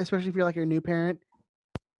understand, especially if you're like a new parent.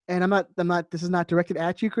 And I'm not. This is not directed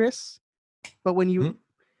at you, Chris. But when Hmm?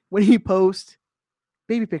 you post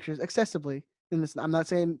baby pictures excessively, and this, I'm not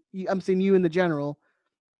saying you, I'm saying you in the general,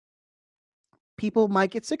 people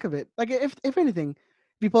might get sick of it. Like if anything,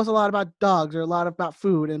 if you post a lot about dogs or a lot about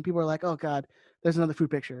food, and people are like, oh god, there's another food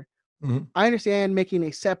picture. Mhm. I understand making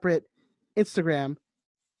a separate Instagram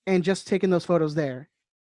and just taking those photos there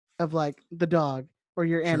of like the dog or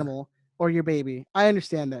your Sure. animal or your baby. I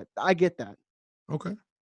understand that. I get that. Okay.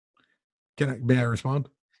 May I respond?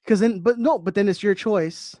 Because but then it's your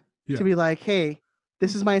choice Yeah. to be like, hey,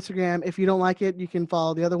 this is my Instagram. If you don't like it, you can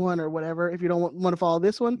follow the other one or whatever. If you don't want to follow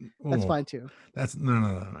this one, that's Oh, fine too. that's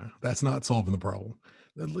no. That's not solving the problem.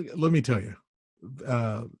 Let me tell you.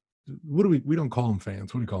 What do we don't call them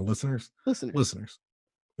fans? What do we call them? Listeners? Listeners.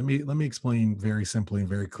 Let me explain very simply and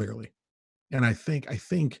very clearly. And I think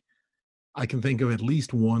I can think of at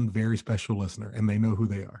least one very special listener, and they know who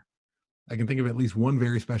they are. I can think of at least one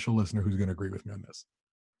very special listener who's going to agree with me on this.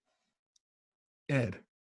 Ed,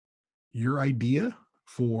 your idea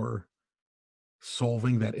for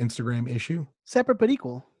solving that Instagram issue Separate but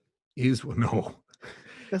equal. is no.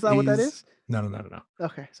 That's not what that is? No.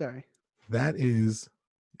 Okay, sorry. That is,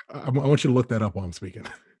 I want you to look that up while I'm speaking.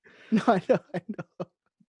 No, I know.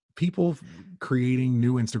 People creating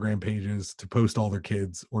new Instagram pages to post all their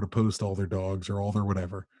kids or to post all their dogs or all their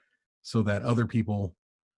whatever, so that other people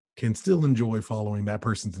can still enjoy following that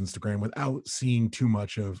person's Instagram without seeing too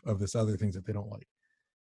much of this other things that they don't like.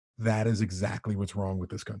 That is exactly what's wrong with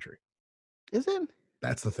this country. Is it?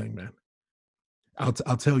 That's the thing, man. I'll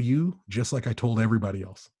tell you, just like I told everybody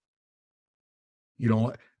else. You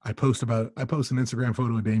know, I post an Instagram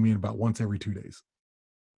photo of Damien about once every 2 days.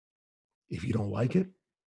 If you don't like it,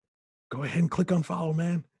 go ahead and click unfollow,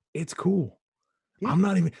 man. It's cool. Yeah.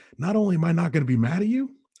 Not only am I not going to be mad at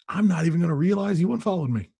you, I'm not even going to realize you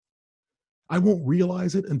unfollowed me. I won't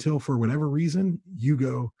realize it until for whatever reason you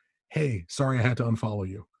go, hey, sorry, I had to unfollow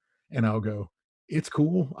you. And I'll go, it's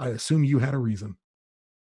cool. I assume you had a reason.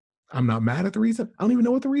 I'm not mad at the reason. I don't even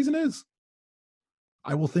know what the reason is.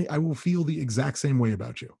 I will feel the exact same way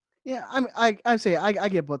about you. Yeah, I say I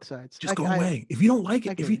get both sides. Just go away. If you don't like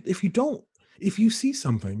it, if you see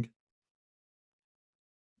something,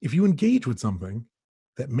 if you engage with something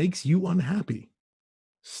that makes you unhappy,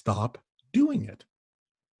 stop doing it.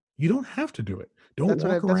 You don't have to do it. That's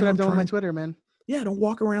what I've done with my Twitter, man. Yeah, don't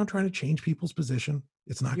walk around trying to change people's position.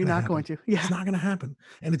 It's not. You're not going to. Yeah, it's not going to happen,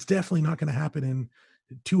 and it's definitely not going to happen in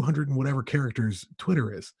 200 and whatever characters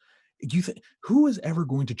Twitter is. Do you think who is ever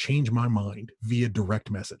going to change my mind via direct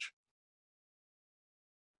message?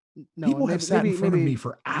 No, people have sat in front of me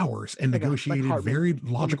for hours and negotiated very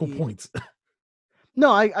logical points.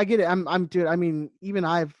 No, I get it. I'm dude. I mean, even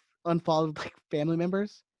I've unfollowed like family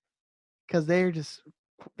members because they're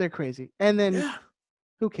crazy. And then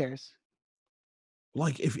who cares?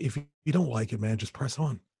 Like if you don't like it, man, just press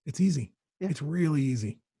on. It's easy. Yeah. It's really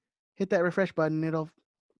easy. Hit that refresh button. It'll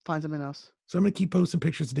find something else. So I'm gonna keep posting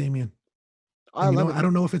pictures of Damien. I love it. I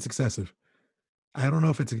don't know if it's excessive. I don't know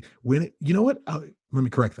if it's you know what? Let me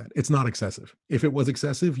correct that. It's not excessive. If it was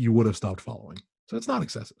excessive, you would have stopped following. So it's not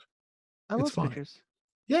excessive. I love pictures.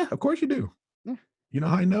 Yeah, of course you do. Yeah. You know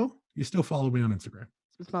how I know? You still follow me on Instagram.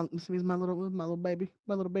 It's my little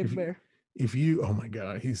baby bear. If you, oh my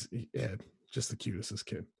God, he's just the cutest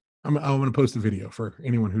kid. I'm going to post a video for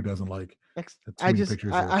anyone who doesn't like. I just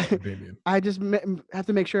have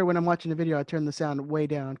to make sure when I'm watching the video, I turn the sound way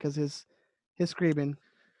down because his screaming.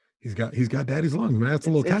 He's got daddy's lungs, man. That's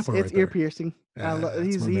a little kappa right It's ear piercing.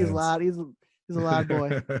 He's loud. He's a loud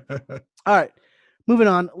boy. All right, moving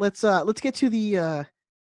on. Let's get to the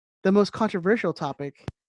most controversial topic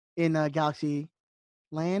in Galaxyville,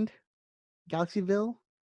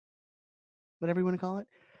 whatever you want to call it.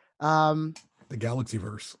 The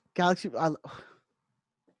Galaxyverse.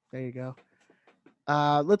 There you go.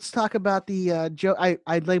 Let's talk about the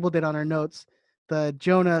I labeled it on our notes, the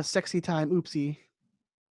Jonah sexy time oopsie.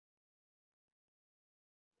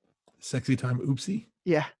 Sexy time oopsie?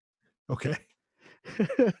 Yeah. Okay.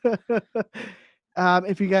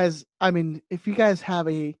 If you guys have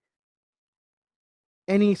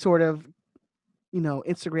any sort of,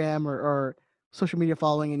 Instagram or social media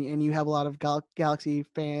following, and you have a lot of Galaxy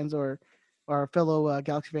fans or fellow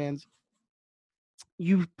Galaxy fans,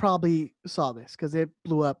 you probably saw this because it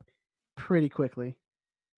blew up pretty quickly.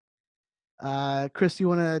 Chris, you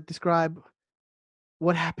want to describe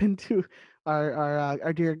what happened to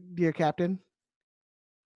our dear captain?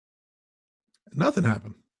 Nothing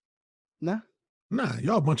happened. No? Nah,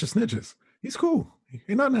 y'all a bunch of snitches. He's cool.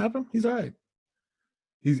 Ain't nothing happened. He's all right.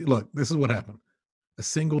 Look, this is what happened. A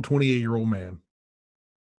single 28-year-old man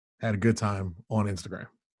had a good time on Instagram.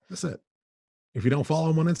 That's it. If you don't follow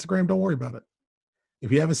him on Instagram, don't worry about it. If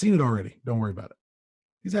you haven't seen it already, don't worry about it.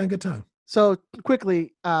 He's having a good time. So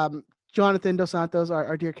quickly, Jonathan Dos Santos,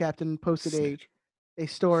 our dear captain, posted a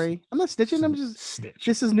story. I'm not snitching. I'm just snitch.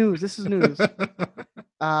 This is news.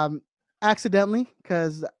 Accidentally,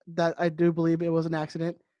 because that I do believe it was an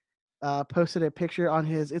accident. Posted a picture on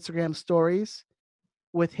his Instagram stories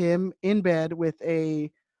with him in bed with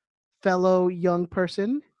a fellow young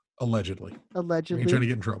person. Allegedly. Ain't trying to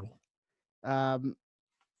get in trouble.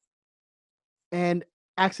 And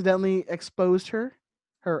accidentally exposed her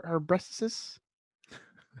breasts,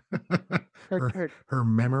 her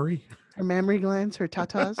memory, her mammary glands, her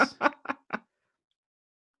tatas.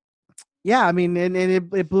 Yeah, I mean, and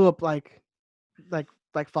it blew up like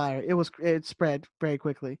fire. It spread very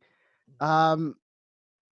quickly. What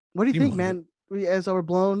do you think, man? As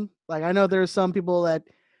overblown? Like, I know there's some people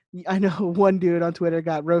I know one dude on Twitter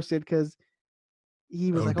got roasted because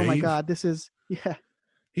he was like, Dave? "Oh my God, this is." Yeah.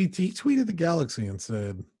 He tweeted the Galaxy and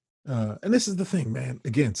said, and this is the thing, man.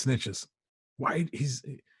 Again, snitches. Why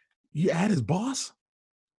you add his boss?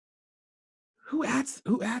 Who adds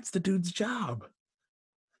the dude's job?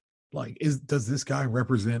 Like, does this guy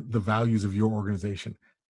represent the values of your organization?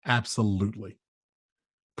 Absolutely.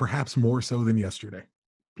 Perhaps more so than yesterday.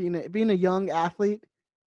 Being a young athlete,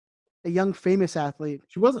 a young famous athlete.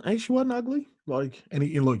 She wasn't ugly. Like, and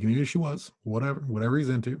look, she was whatever he's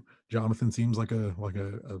into. Jonathan seems like a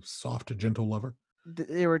soft, gentle lover.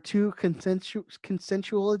 There were two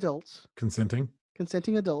consensual adults. Consenting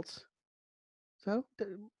adults. So,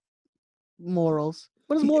 morals.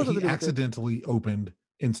 What is morals? He accidentally opened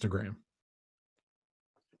Instagram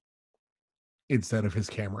instead of his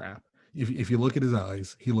camera app. If you look at his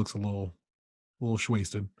eyes, he looks a little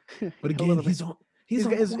wasted. But again, his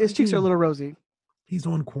cheeks are a little rosy. He's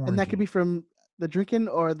on quarantine, and that could be from the drinking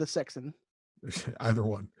or the sexing. Either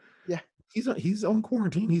one. Yeah, he's on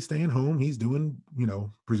quarantine. He's staying home. He's doing,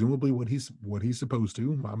 presumably what he's supposed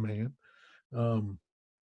to. My man.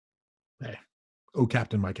 Hey,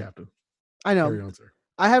 captain, my captain. I know. Carry on, sir.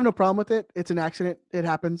 I have no problem with it. It's an accident. It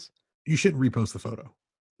happens. You shouldn't repost the photo.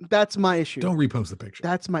 That's my issue. Don't repost the picture.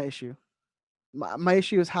 That's my issue. My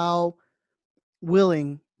issue is how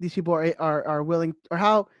willing these people are willing, or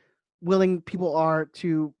how willing people are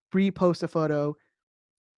to repost a photo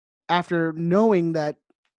after knowing that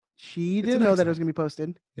she didn't know that it was going to be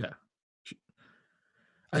posted. Yeah.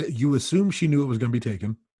 You assume she knew it was going to be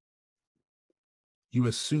taken. You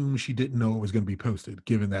assume she didn't know it was going to be posted,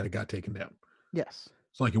 given that it got taken down. Yes.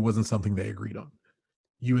 It's like it wasn't something they agreed on.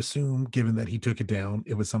 You assume, given that he took it down,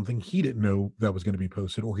 it was something he didn't know that was going to be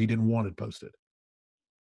posted, or he didn't want it posted.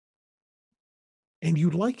 And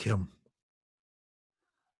you like him.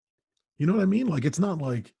 You know what I mean? Like, it's not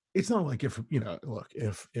like if, look,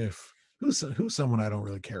 if who's someone I don't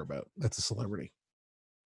really care about, that's a celebrity.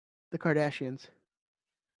 The Kardashians.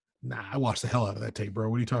 Nah, I watched the hell out of that tape, bro.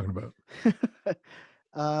 What are you talking about?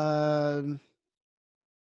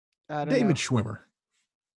 David Schwimmer.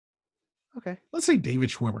 Okay. Let's say David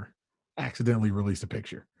Schwimmer accidentally released a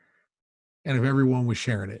picture. And if everyone was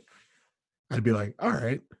sharing it, I'd be like, all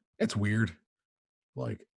right, it's weird.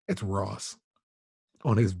 Like, it's Ross.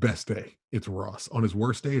 On his best day, it's Ross. On his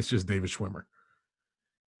worst day, it's just David Schwimmer.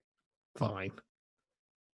 Fine.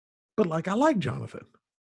 But, like, I like Jonathan.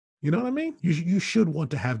 You know what I mean? You should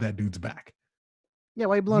want to have that dude's back. Yeah,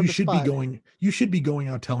 why you blowing the spot? You should be going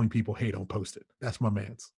out telling people, hey, don't post it. That's my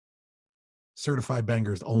man's. Certified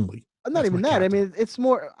bangers only. Not even that. Captain. I mean, it's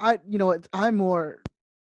more. I'm more.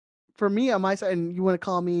 For me, on my side, and you want to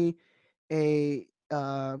call me a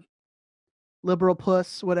liberal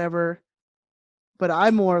puss, whatever. But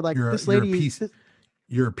I'm more like this lady.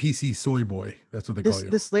 You're a PC soy boy. That's what they call you.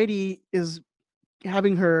 This lady is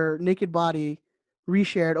having her naked body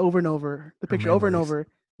reshared over and over, the Her picture over and memories. over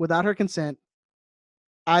without her consent.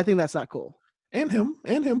 I think that's not cool. And him,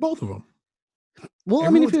 both of them. Well, I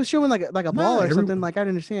mean, if Everyone's he was showing like a ball or something, everyone, like I'd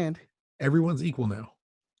understand. everyone's equal now.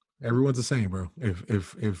 Everyone's the same, bro.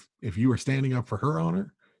 If you are standing up for her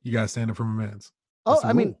honor, you gotta stand up for my man's. Oh, That's the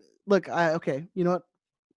I mean, rule. look, okay, you know what?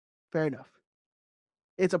 Fair enough.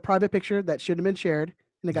 It's a private picture that shouldn't have been shared,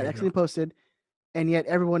 and it got There you accidentally go. posted, and yet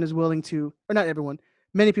everyone is willing to, or not everyone,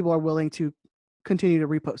 many people are willing to continue to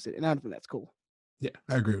repost it, and I don't think that's cool. Yeah,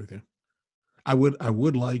 I agree with you. I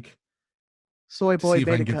would like Soy to boy see if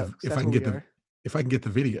I can beta get the cucks. That's what we are. if I can get the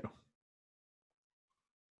video.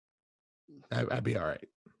 I'd be all right.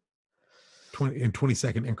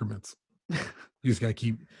 20-second increments. You gotta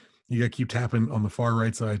keep tapping on the far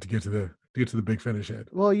right side to get to the big finish head.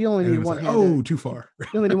 Well, you only And need then it's one like, hand. oh, too far.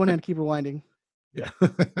 You only need one hand to keep rewinding. Yeah.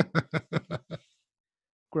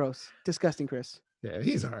 Gross, disgusting, Chris. Yeah,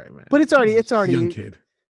 he's all right, man. But it's already young kid.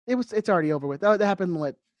 It's already over with. That happened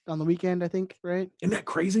on the weekend, I think, right? Isn't that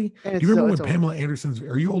crazy? And Do you remember it's when over. Pamela Anderson's?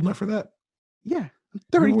 Are you old enough for that? Yeah,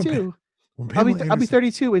 I'm Remember 32. When I'll Pamela be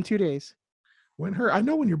 32 in 2 days. I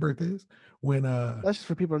know when your birthday is. When That's just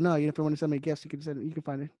for people to know. If you want to send me gifts, you can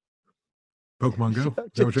find it. Pokemon Go.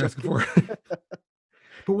 Is that what you're asking for?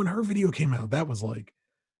 But when her video came out, that was like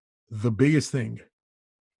the biggest thing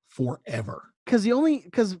forever. Because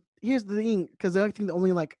here's the thing. Because I think the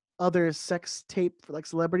only like other sex tape for like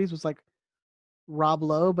celebrities was like Rob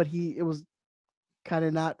Lowe, but it was kind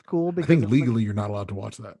of not cool because I think legally you're not allowed to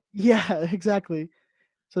watch that. Yeah, exactly.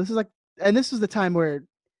 So this is like, and this is the time where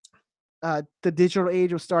the digital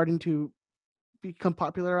age was starting to become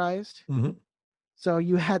popularized. Mm-hmm. So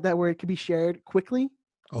you had that where it could be shared quickly.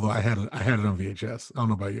 Although I had it on VHS. I don't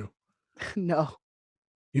know about you. No.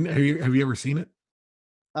 Have you ever seen it?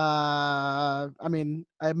 I mean,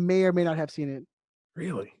 I may or may not have seen it.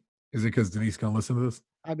 Really? Is it because Denise gonna listen to this?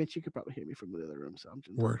 I bet you could probably hear me from the other room. So I'm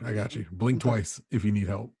just Word, I got you. Blink twice if you need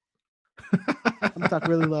help. I'm gonna talk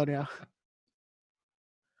really low now.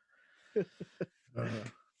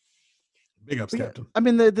 Big ups, Captain. I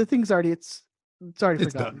mean, the thing's already it's already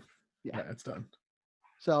It's forgotten. done. Yeah, it's done.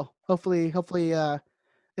 So hopefully,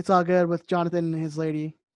 it's all good with Jonathan and his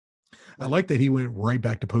lady. I like that he went right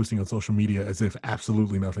back to posting on social media as if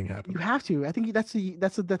absolutely nothing happened. You have to. I think that's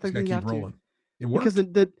the thing you have rolling. to. It worked. Because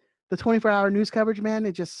the 24-hour news coverage, man,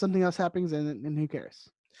 it just something else happens and who cares?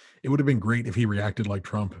 It would have been great if he reacted like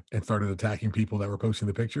Trump and started attacking people that were posting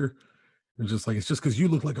the picture. It was just like, it's just because you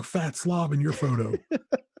look like a fat slob in your photo.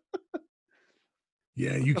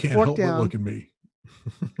 Yeah, you can't help but look at me.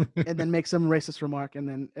 And then make some racist remark, and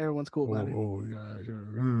then everyone's cool about it. Oh,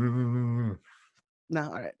 yeah. No,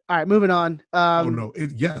 all right, moving on. Oh no,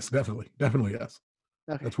 yes, definitely yes.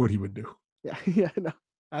 Okay. That's what he would do. Yeah, no,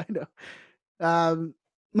 I know.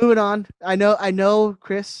 Moving on. I know,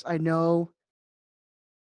 Chris. I know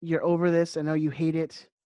you're over this. I know you hate it,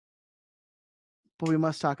 but we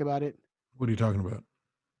must talk about it. What are you talking about?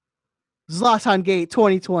 Zlatan Gate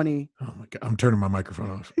 2020. Oh my god, I'm turning my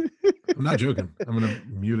microphone off. I'm not joking. I'm gonna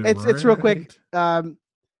mute it. It's real quick.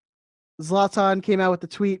 Zlatan came out with the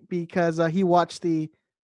tweet because he watched the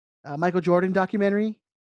Michael Jordan documentary.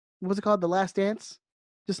 What was it called? The Last Dance.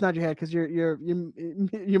 Just nod your head because you're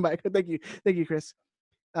Mike. Thank you, Chris.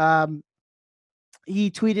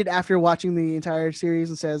 He tweeted after watching the entire series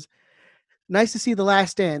and says, "Nice to see The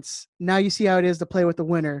Last Dance. Now you see how it is to play with the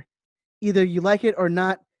winner. Either you like it or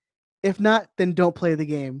not. If not, then don't play the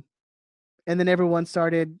game." And then everyone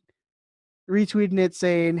started retweeting it,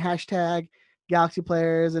 saying hashtag Galaxy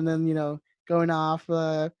players, and then going off.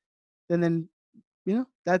 And then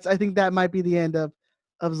I think that might be the end of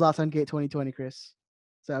Zlatan Gate 2020, Chris.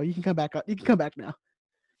 So you can come back. You can come back now.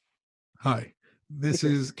 Hi. This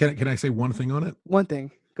is. Can I say one thing on it? One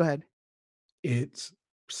thing. Go ahead. It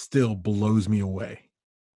still blows me away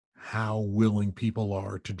how willing people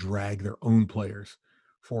are to drag their own players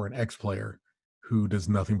for an ex-player who does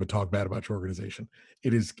nothing but talk bad about your organization.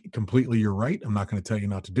 It is completely your right. I'm not going to tell you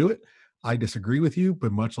not to do it. I disagree with you,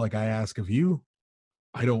 but much like I ask of you,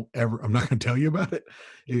 I'm not going to tell you about it.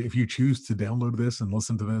 If you choose to download this and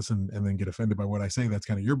listen to this and then get offended by what I say, that's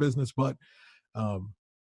kind of your business. But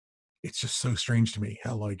it's just so strange to me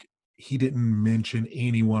how like he didn't mention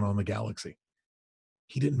anyone on the Galaxy.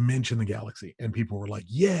 He didn't mention the Galaxy. And people were like,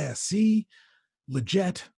 yeah, see,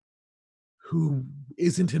 Leggett, who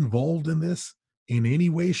isn't involved in this in any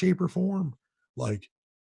way, shape, or form. Like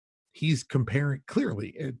he's comparing,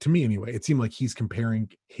 clearly, to me anyway, it seemed like he's comparing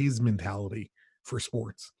his mentality for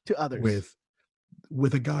sports to others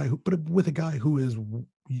with a guy who is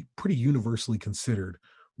pretty universally considered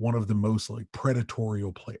one of the most like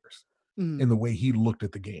predatorial players. Mm. in the way he looked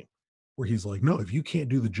at the game, where he's like, no, if you can't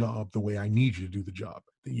do the job the way I need you to do the job,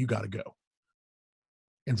 then you got to go.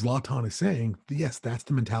 And Zlatan is saying, yes, that's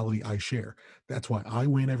the mentality I share. That's why I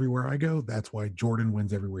win everywhere I go. That's why Jordan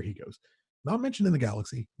wins everywhere he goes. Not mentioned in the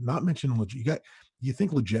Galaxy, not mentioned in Leggett. You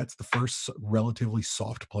think Leggett's the first relatively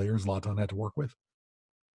soft player Zlatan had to work with?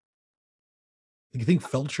 You think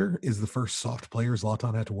Felcher is the first soft player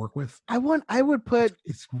Zlatan had to work with? I would put.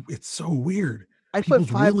 It's so weird. I'd People's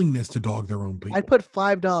put five. willingness to dog their own people. I'd put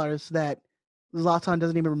 $5 that Zlatan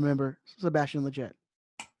doesn't even remember Sebastian Lletget.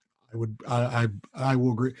 I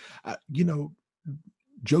will agree.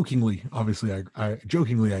 Jokingly, obviously, I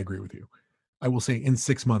jokingly I agree with you. I will say in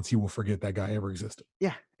 6 months he will forget that guy ever existed.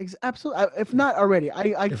 Yeah, absolutely. If not already,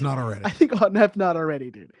 if not already, I think if not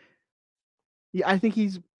already, dude. Yeah, I think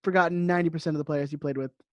he's forgotten 90% of the players he played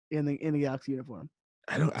with in the Galaxy uniform.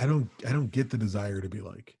 I don't get the desire to be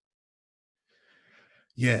like,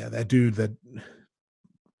 yeah, that dude that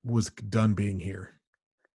was done being here.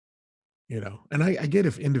 And I get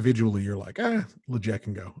if individually you're like, Lletget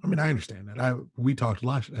can go. I mean, I understand that. We talked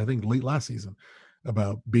late last season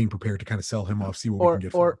about being prepared to kind of sell him off, see what we can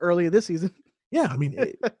get for him. Earlier this season. Yeah, I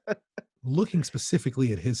mean, looking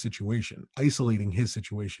specifically at his situation, isolating his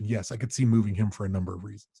situation, yes, I could see moving him for a number of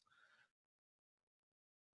reasons.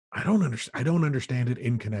 I don't understand it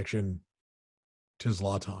in connection to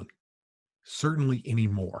Zlatan, certainly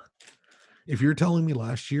anymore. If you're telling me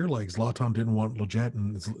last year, like Zlatan didn't want Lletget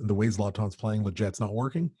and the way Zlatan's playing, Lletget's not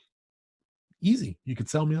working, easy. You could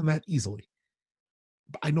sell me on that easily.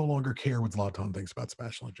 But I no longer care what Zlatan thinks about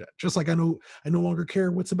Sebastian Lletget. Just like I no longer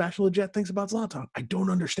care what Sebastian Lletget thinks about Zlatan. I don't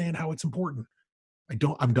understand how it's important. I'm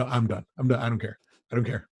done. I don't care.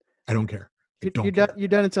 You're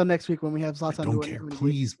done until next week when we have Zlatan. I don't care.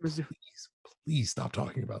 Please stop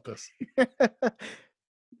talking about this.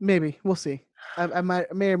 Maybe we'll see. I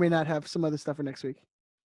may or may not have some other stuff for next week.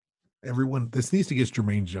 This needs to get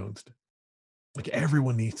Jermaine Jones. Like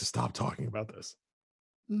everyone needs to stop talking about this.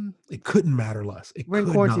 It couldn't matter less. We're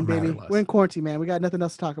in quarantine, baby. We're in quarantine, man. We got nothing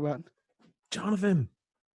else to talk about. Jonathan.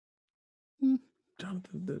 No.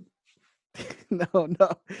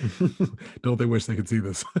 Don't they wish they could see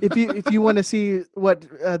this? if you want to see what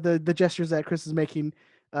the gestures that Chris is making,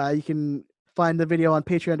 you can find the video on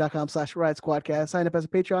patreon.com/RiotSquadcast. Sign up as a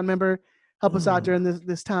Patreon member. Help us out during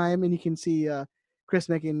this time, and you can see Chris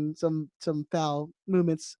making some foul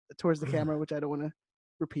movements towards the camera, which I don't want to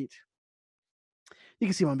repeat. You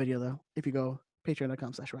can see him on video though if you go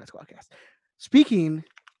patreon.com/RiotSquadcast. Speaking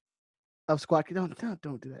of squad,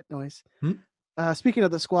 don't do that noise. Speaking of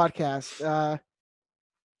the Squadcast,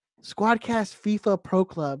 Squadcast FIFA Pro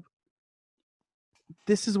Club.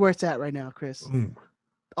 This is where it's at right now, Chris.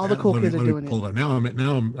 All the cool kids are doing it. Now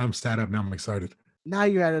I'm stat up. Now I'm excited. Now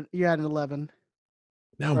you're at an 11.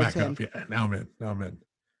 Now I'm back 10. Up. Yeah. Now I'm in.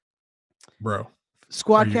 Bro.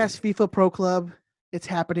 Squadcast FIFA Pro Club. It's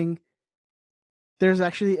happening. There's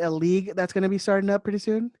actually a league that's going to be starting up pretty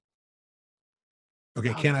soon.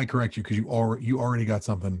 Okay, can I correct you because you already got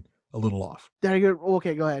something a little off. There you go.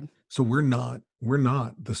 Okay, go ahead. So we're not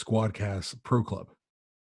the Squadcast Pro Club.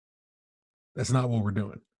 That's not what we're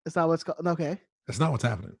doing. That's not what's called. Okay. That's not what's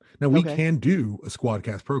happening. Now we can do a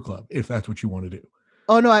Squadcast Pro Club if that's what you want to do.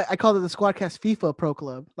 Oh no, I called it the Squadcast FIFA Pro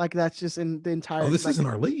Club. Like that's just in the entire. Oh, this isn't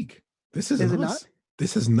our league. This isn't us. It not?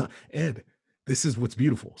 This is not Ed. This is what's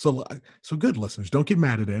beautiful. So good listeners, don't get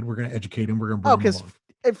mad at Ed. We're going to educate him. We're going to bring him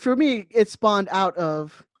along. For me, it spawned out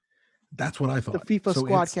of. That's what I thought. The FIFA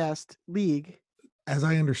Squadcast League. As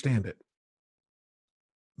I understand it,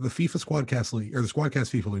 the FIFA Squadcast League or the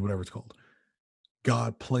Squadcast FIFA League, whatever it's called,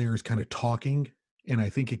 got players kind of talking, and I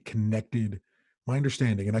think it connected. My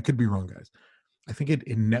understanding, and I could be wrong, guys. I think it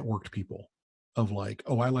networked people of like,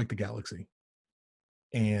 oh, I like the Galaxy,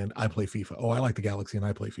 and I play FIFA. Oh, I like the Galaxy, and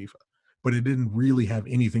I play FIFA. But it didn't really have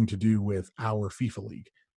anything to do with our FIFA league.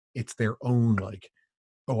 It's their own like,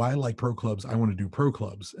 oh, I like pro clubs. I want to do pro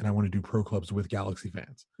clubs, and I want to do pro clubs with Galaxy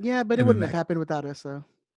fans. Yeah, but it wouldn't have happened without us, though.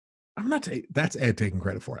 I'm not. That's Ed taking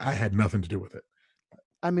credit for it. I had nothing to do with it.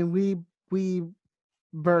 I mean, we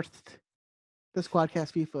birthed the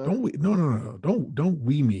Squadcast FIFA. Don't we? No. Don't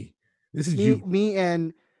we me. This is me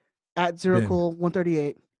and at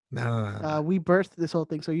ZeroCool138. No. We birthed this whole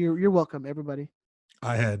thing, so you're welcome, everybody.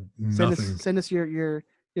 I had nothing. Send us your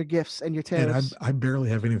gifts and your tariffs. And I barely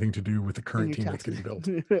have anything to do with the current team that's getting built.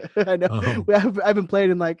 I know. I've been playing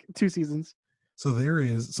in like 2 seasons. So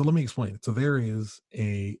let me explain it. So there is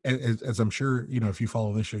as I'm sure, if you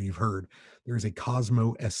follow this show, you've heard, there is a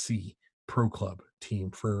Cosmo SC Pro Club team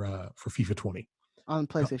for FIFA 20. On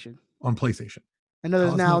PlayStation. On PlayStation. I know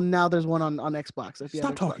there's now there's one on Xbox.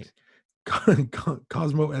 Stop talking.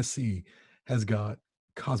 Cosmo SC has got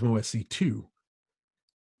Cosmo SC 2.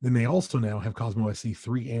 Then they also now have Cosmo SC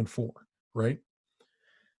 3 and 4, right?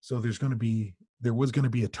 So there was going to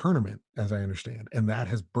be a tournament, as I understand, and that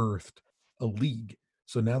has birthed a league.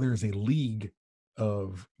 So now there is a league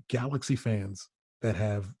of Galaxy fans that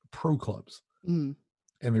have pro clubs, Mm.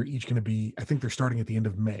 and they're each going to be, I think they're starting at the end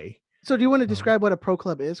of May. So do you want to describe what a pro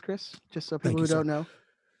club is, Chris? Just so Thank people you, who sir. don't know.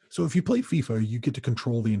 So if you play FIFA, you get to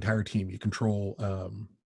control the entire team. You control,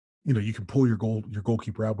 you can pull your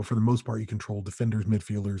goalkeeper out, but for the most part, you control defenders,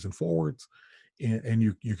 midfielders, and forwards, and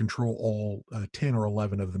you control all 10 or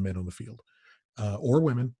 11 of the men on the field, or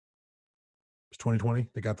women. It's 2020.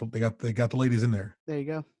 They got the ladies in there. There you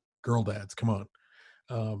go. Girl dads, come on.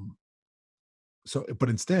 But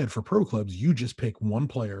instead, for pro clubs, you just pick one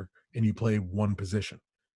player and you play one position.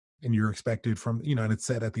 And you're expected and it's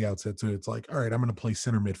set at the outset. So it's like, all right, I'm going to play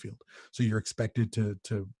center midfield. So you're expected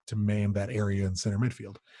to man that area in center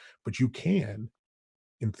midfield. But you can,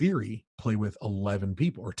 in theory, play with 11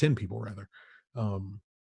 people or 10 people rather,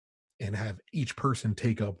 and have each person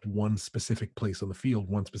take up one specific place on the field,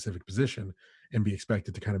 one specific position, and be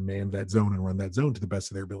expected to kind of man that zone and run that zone to the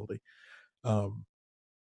best of their ability.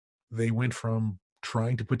 They went from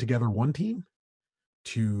trying to put together one team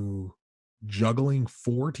to juggling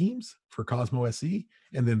 4 teams for Cosmo SE,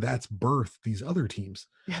 and then that's birthed these other teams.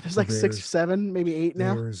 Yeah, there's like 6 or 7, maybe 8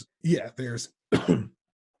 now. There's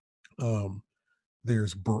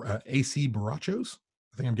there's AC Barachos.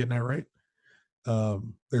 I think I'm getting that right.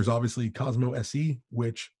 There's obviously Cosmo SE,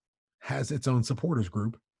 which has its own supporters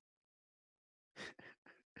group,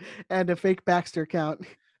 and a fake Baxter account.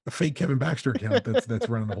 A fake Kevin Baxter account that's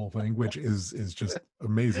running the whole thing, which is just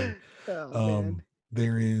amazing. Man.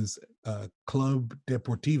 There is Club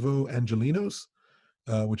Deportivo Angelinos,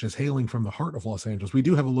 which is hailing from the heart of Los Angeles. We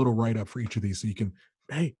do have a little write up for each of these, so you can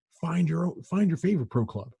find your favorite pro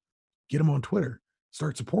club, get them on Twitter,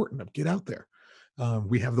 start supporting them, get out there.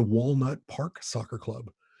 We have the Walnut Park Soccer Club,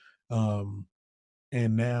 and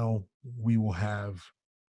now we will have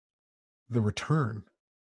the return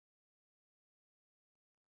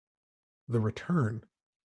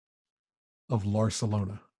of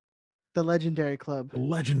Larcelona. The legendary club.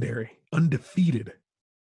 Legendary, undefeated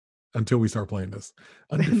until we start playing this.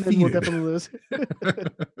 Undefeated. And then we'll definitely lose.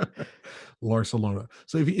 Larcelona.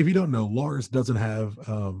 So if you don't know, Lars doesn't have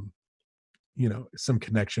some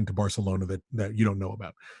connection to Barcelona that you don't know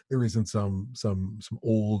about. There isn't some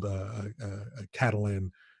old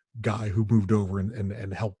Catalan guy who moved over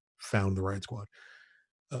and helped found the Riot Squad.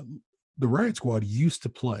 The Riot Squad used to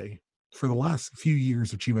play for the last few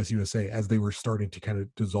years of Chivas USA as they were starting to kind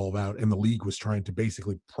of dissolve out, and the league was trying to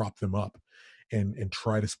basically prop them up and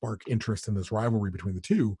try to spark interest in this rivalry between the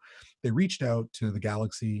two. They reached out to the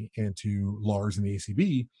Galaxy and to Lars and the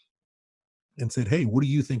ACB and said, hey, what do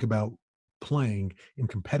you think about playing in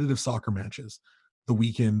competitive soccer matches the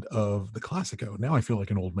weekend of the Clasico? Now I feel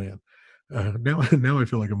like an old man. Now I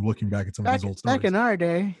feel like I'm looking back at some of these old stories. Back in our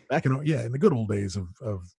day. In the good old days of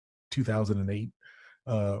 2008.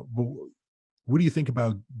 But what do you think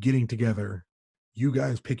about getting together? You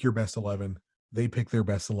guys pick your best 11. They pick their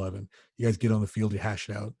best 11. You guys get on the field, you hash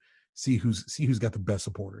it out, see who's got the best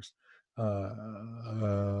supporters.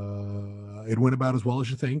 It went about as well as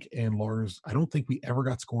you think. And Lars, I don't think we ever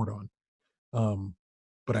got scored on.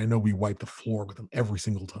 But I know we wiped the floor with them every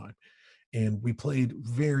single time. And we played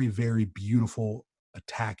very, very beautiful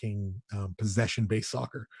attacking possession-based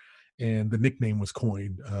soccer. And the nickname was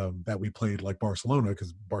coined that we played like Barcelona,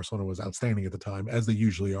 because Barcelona was outstanding at the time, as they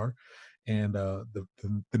usually are. And the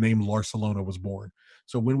name Larcelona was born.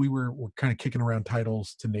 So when we're kind of kicking around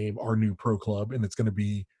titles to name our new pro club, and it's going to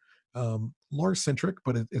be Lars-centric,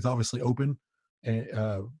 but it's obviously open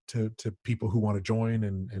to people who want to join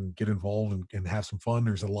and get involved and have some fun.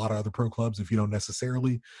 There's a lot of other pro clubs. If you don't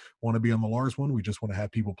necessarily want to be on the Lars one, we just want to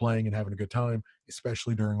have people playing and having a good time,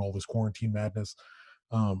 especially during all this quarantine madness.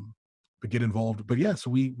 But get involved. But yeah,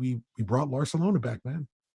 so we brought Larcelona back, man.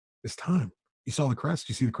 It's time. You saw the crest?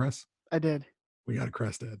 You see the crest? I did. We got a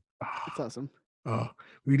crest, Ed. That's awesome.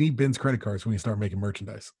 We need Ben's credit cards when we start making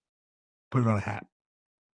merchandise. Put it on a hat.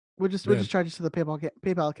 We'll just charge it to the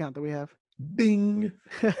PayPal account that we have. Ding.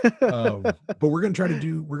 But we're gonna try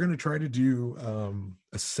to do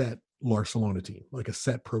a set Larcelona team, like a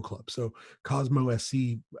set pro club. So Cosmo SC,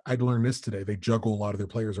 I learned this today. They juggle a lot of their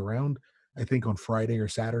players around. I think on Friday or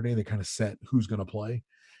Saturday they kind of set who's going to play,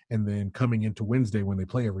 and then coming into Wednesday when they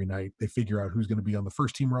play every night, they figure out who's going to be on the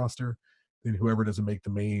first team roster. Then whoever doesn't make the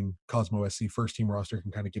main Cosmo SC first team roster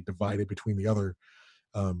can kind of get divided between the other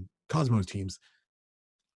Cosmos teams.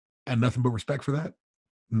 And nothing but respect for that.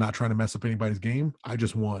 not trying to mess up anybody's game. I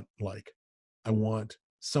just want I want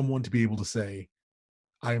someone to be able to say,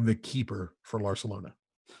 I am the keeper for Barcelona,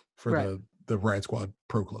 for Right. the Riot Squad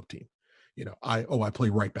Pro Club team. I play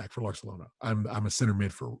right back for Barcelona. I'm a center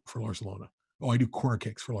mid for Barcelona. Oh, I do corner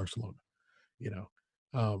kicks for Barcelona.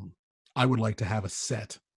 I would like to have a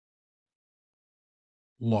set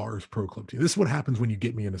Lars Pro Club team. This is what happens when you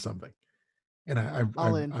get me into something. And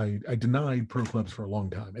I denied pro clubs for a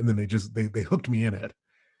long time, and then they hooked me in it,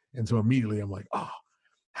 and so immediately I'm like, oh,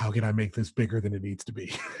 how can I make this bigger than it needs to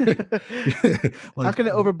be? How can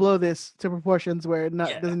I overblow this to proportions where it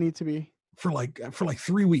doesn't need to be? For like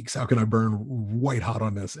 3 weeks, how can I burn white hot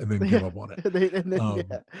on this and then give up on it? and then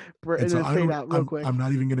fade out real quick. I'm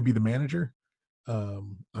not even going to be the manager.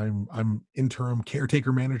 I'm interim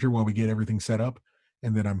caretaker manager while we get everything set up.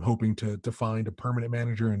 And then I'm hoping to find a permanent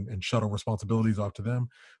manager and shuttle responsibilities off to them.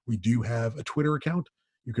 We do have a Twitter account.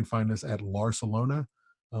 You can find us at Larsalona.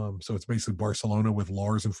 So it's basically Barcelona with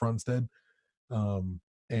Lars in front instead. And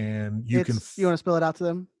you want to spell it out to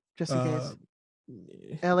them just in case?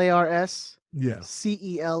 LARS. Yeah.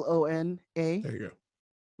 CELONA. There you go.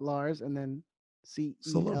 Lars, and then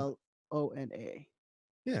CELONA.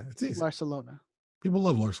 Yeah, it's easy. Barcelona. People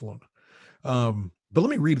love Barcelona. But let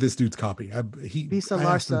me read this dude's copy. Visa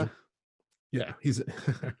Larsa. Yeah, he's.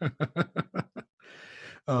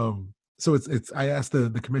 So it's. I asked the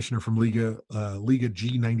commissioner from Liga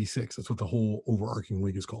G96. That's what the whole overarching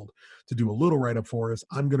league is called. To do a little write up for us.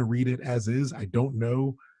 I'm going to read it as is. I don't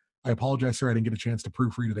know. I apologize, sir. I didn't get a chance to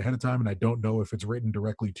proofread it ahead of time, and I don't know if it's written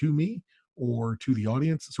directly to me or to the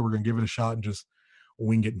audience. So we're going to give it a shot and just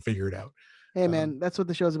wing it and figure it out. Hey man, that's what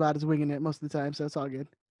the show's about, is winging it most of the time. So it's all good.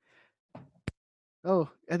 Oh,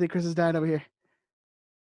 I think Chris is dying over here.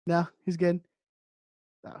 No, he's good.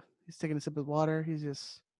 Oh, he's taking a sip of water.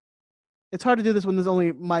 It's hard to do this when there's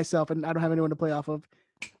only myself and I don't have anyone to play off of.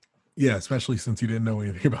 Yeah, especially since you didn't know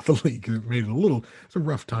anything about the league. It made it it's a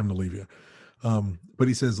rough time to leave you. But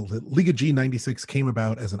he says Liga G96 came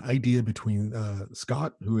about as an idea between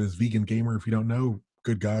Scott, who is Vegan Gamer, if you don't know,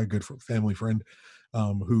 good guy, good family friend,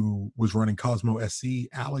 who was running Cosmo SC,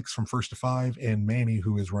 Alex from First to Five, and Manny,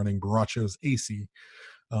 who is running Borrachos AC.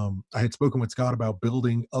 I had spoken with Scott about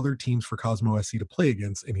building other teams for Cosmo SC to play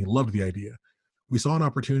against, and he loved the idea. We saw an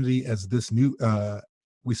opportunity as this new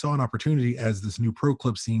pro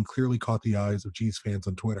club scene clearly caught the eyes of G's fans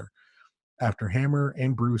on Twitter. After Hammer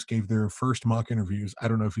and Bruce gave their first mock interviews, I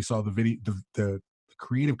don't know if you saw the video, the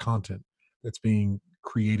creative content that's being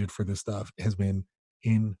created for this stuff has been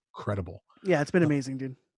incredible. Yeah, it's been amazing,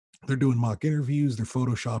 dude. They're doing mock interviews. They're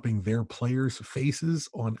photoshopping their players' faces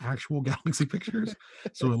on actual Galaxy pictures,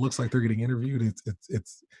 so it looks like they're getting interviewed.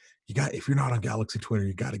 It's if you're not on Galaxy Twitter,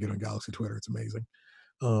 you got to get on Galaxy Twitter. It's amazing.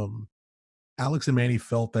 Alex and Manny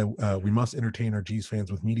felt that we must entertain our G's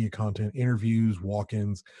fans with media content, interviews,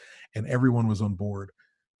 walk-ins, and everyone was on board.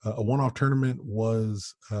 A one-off tournament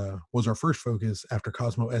was our first focus after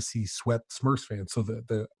Cosmo SC swept Smurfs fans. So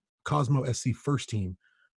the Cosmo SC first team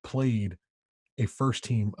played a first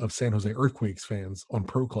team of San Jose Earthquakes fans on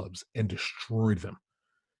pro clubs and destroyed them.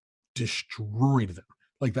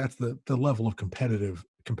 Like that's the level of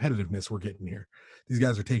competitiveness we're getting here. These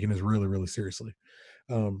guys are taking this really, really seriously.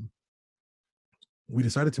 We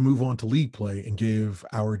decided to move on to league play and give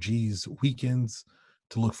our G's weekends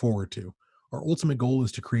to look forward to. Our ultimate goal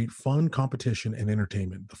is to create fun competition and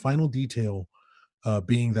entertainment. The final detail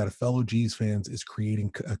being that a fellow G's fans is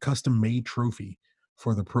creating a custom-made trophy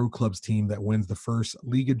for the pro clubs team that wins the first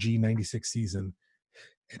Liga G96 season,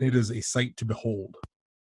 and it is a sight to behold.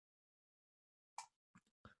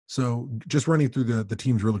 So just running through the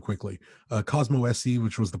teams really quickly. Cosmo SC,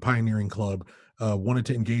 which was the pioneering club, wanted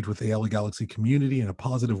to engage with the LA Galaxy community in a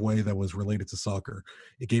positive way that was related to soccer.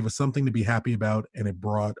 It gave us something to be happy about, and it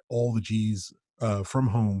brought all the G's from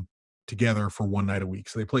home together for one night a week.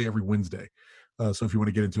 So they play every Wednesday. So if you want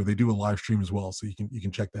to get into it, they do a live stream as well, so you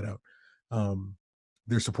can check that out.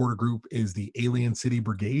 Their supporter group is the Alien City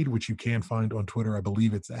Brigade, which you can find on Twitter. I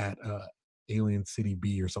believe it's at Alien City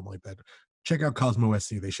B or something like that. Check out Cosmo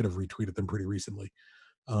SC. They should have retweeted them pretty recently.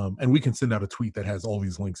 And we can send out a tweet that has all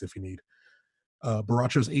these links if you need.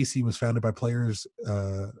 Borrachos AC was founded by players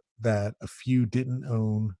that a few didn't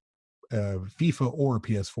own FIFA or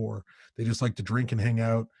PS4. They just like to drink and hang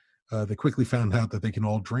out. They quickly found out that they can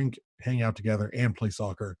all drink, hang out together, and play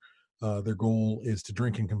soccer. Their goal is to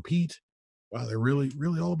drink and compete. Wow, they're really,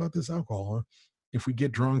 really all about this alcohol, huh? If we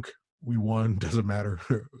get drunk, we won. Doesn't matter.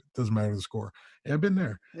 Doesn't matter the score. Yeah, I've been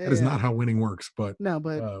there. That is not how winning works. But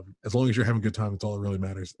as long as you're having a good time, it's all that really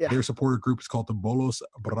matters. Yeah. Their supporter group is called the Bolos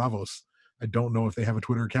Bravos. I don't know if they have a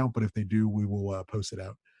Twitter account, but if they do, we will post it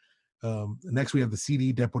out. Next, we have the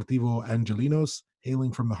CD Deportivo Angelinos,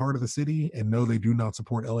 hailing from the heart of the city. And no, they do not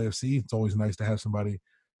support LAFC. It's always nice to have somebody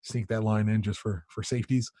sneak that line in just for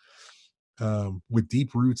safeties. With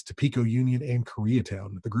deep roots to Pico Union and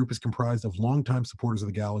Koreatown, the group is comprised of longtime supporters of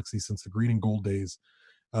the Galaxy since the green and gold days,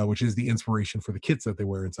 which is the inspiration for the kits that they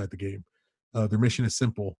wear inside the game. Their mission is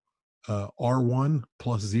simple. R1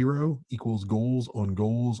 plus 0 equals goals on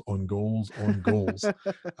goals on goals on goals.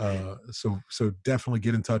 So definitely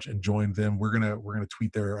get in touch and join them. We're gonna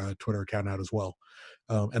tweet their Twitter account out as well.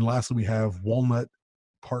 And lastly, we have Walnut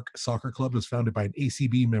Park Soccer Club. Was founded by an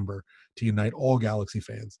ACB member to unite all Galaxy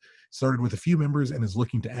fans. Started with a few members and is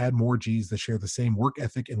looking to add more Gs that share the same work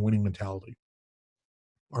ethic and winning mentality.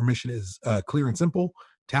 Our mission is clear and simple.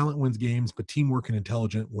 Talent wins games, but teamwork and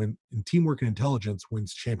intelligence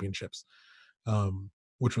wins championships,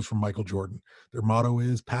 which was from Michael Jordan. Their motto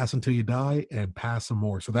is pass until you die and pass some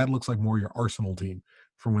more. So that looks like more your Arsenal team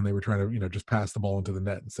from when they were trying to, just pass the ball into the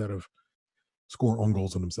net instead of score own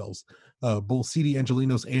goals on themselves. Both CD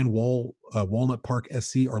Angelinos and Walnut Park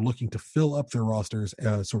SC are looking to fill up their rosters.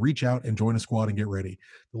 So reach out and join a squad and get ready.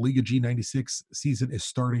 The Liga G96 season is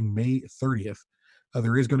starting May 30th.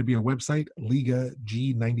 There is going to be a website, Liga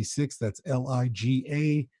G96. That's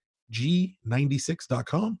LIGA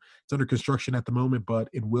G96.com. It's under construction at the moment, but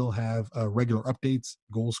it will have regular updates,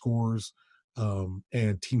 goal scores,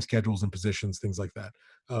 and team schedules and positions, things like that.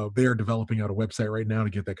 They are developing out a website right now to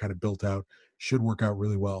get that kind of built out. Should work out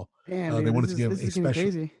really well. Damn, they wanted to give a special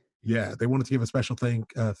crazy. Yeah, they wanted to give a special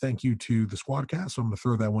thank you to the Squadcast. So I'm going to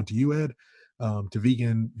throw that one to you, Ed. To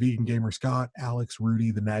Vegan Gamer Scott, Alex,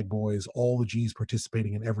 Rudy, the Nag Boys, all the G's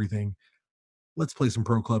participating in everything. Let's play some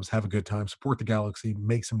pro clubs, have a good time, support the Galaxy,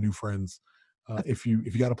 make some new friends. If you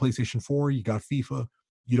got a PlayStation 4, you got FIFA,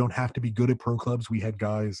 you don't have to be good at pro clubs. We had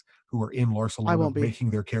guys who are in Barcelona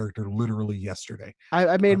making their character literally yesterday.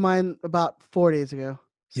 I made mine about 4 days ago.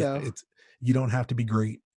 So yeah, you don't have to be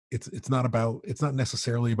great. It's not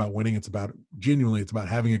necessarily about winning. It's about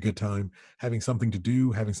having a good time, having something to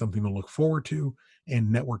do, having something to look forward to,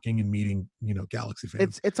 and networking and meeting, Galaxy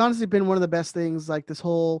fans. It's honestly been one of the best things, like this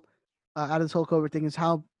whole out of this whole COVID thing, is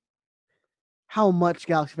how much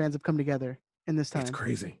Galaxy fans have come together in this time. It's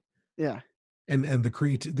crazy. Yeah. And the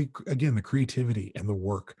creativity and the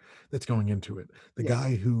work that's going into it. The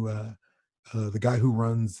guy who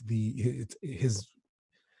runs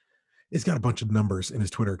it's got a bunch of numbers in his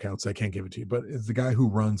Twitter account, so I can't give it to you, but it's the guy who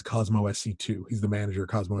runs Cosmo SC2. He's the manager of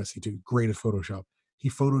Cosmo SC2. Great at Photoshop. He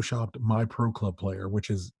photoshopped my pro club player, which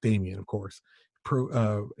is Damien, of course.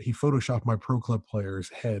 He photoshopped my pro club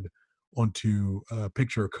player's head onto a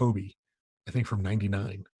picture of Kobe, I think from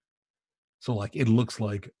 '99. So like it looks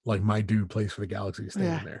like my dude plays for the Galaxy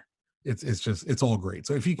standing there. It's all great.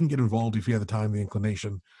 So if you can get involved, if you have the time, the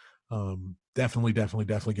inclination, definitely get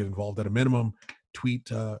involved. At a minimum,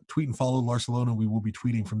 tweet and follow Barcelona. We will be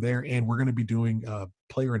tweeting from there, and we're going to be doing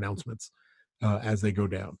player announcements as they go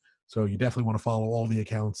down. So you definitely want to follow all the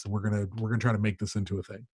accounts. We're gonna try to make this into a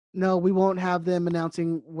thing. No, we won't have them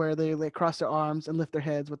announcing where they cross their arms and lift their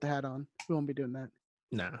heads with the hat on. We won't be doing that.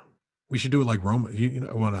 No, we should do it like Roma.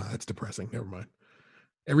 Well, no, that's depressing. Never mind.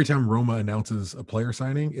 Every time Roma announces a player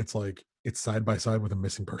signing, it's like it's side by side with a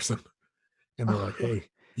missing person, and they're like, "Hey,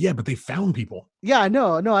 yeah, but they found people." Yeah, I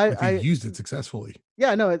know. No, I used it successfully.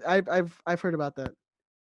 Yeah, no, I've heard about that.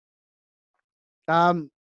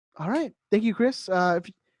 All right, thank you, Chris.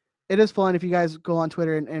 It is fun if you guys go on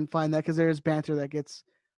Twitter and find that, because there is banter that gets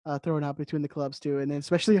thrown out between the clubs too, and then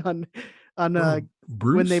especially on when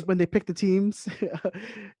they pick the teams,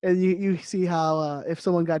 and you see how if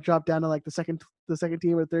someone got dropped down to like the second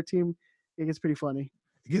team or third team, it gets pretty funny.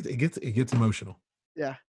 It gets emotional.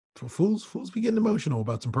 Yeah. Fools be getting emotional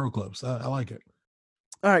about some pro clubs. I like it.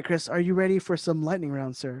 All right, Chris, are you ready for some lightning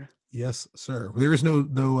round, sir? Yes, sir. There is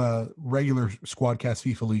no regular Squadcast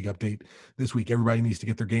FIFA League update this week. Everybody needs to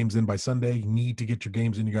get their games in by Sunday. You need to get your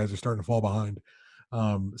games in. You guys are starting to fall behind.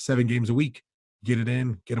 7 games a week. Get it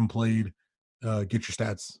in. Get them played. Get your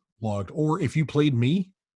stats logged. Or if you played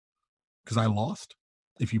me, because I lost.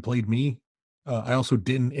 If you played me, I also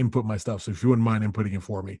didn't input my stuff. So if you wouldn't mind inputting it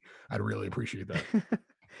for me, I'd really appreciate that.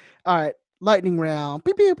 All right. Lightning round.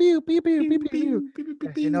 Pew, pew, pew, pew, pew, pew,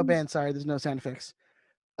 pew, pew. No band. Sorry, there's no sound effects.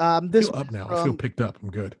 This I feel up now. I feel picked up. I'm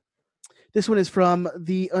good. This one is from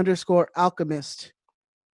the _alchemist.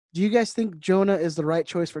 Do you guys think Jonah is the right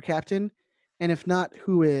choice for captain? And if not,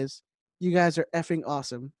 who is? You guys are effing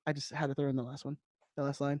awesome. I just had to throw in the last line.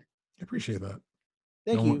 I appreciate that.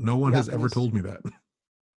 Thank you. No one has ever told me that.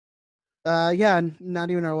 Yeah, not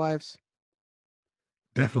even our wives.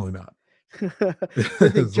 Definitely not. I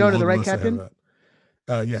think Jonah, the right captain?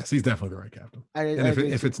 Yes, he's definitely the right captain. And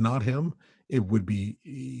if it's not him, it would be,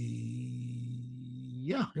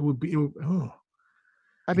 yeah, it would be.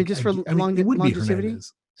 I mean, just for it would be longevity,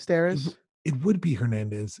 Hernandez. Steris. It would be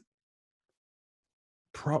Hernandez.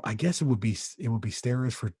 I guess it would be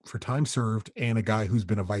Steris for time served and a guy who's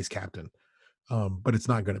been a vice captain. But it's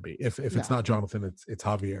not going to be. If it's not Jonathan, it's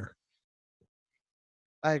Javier.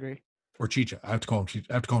 I agree. Or Chicha. I have to call him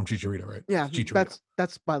Chicharito, right? Yeah, Chicharito.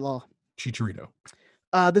 That's by law. Chicharito.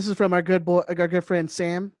 This is from our good friend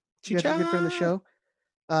Sam. Chicha. Good friend of the show.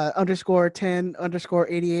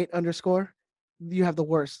 _10_88_. You have the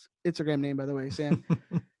worst Instagram name, by the way, Sam.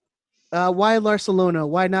 Why Barcelona?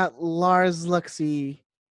 Why not Lars Luxy?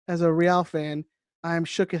 As a Real fan, I'm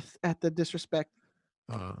shooketh at the disrespect.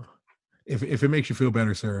 If it makes you feel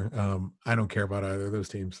better, sir, I don't care about either of those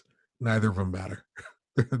teams. Neither of them matter.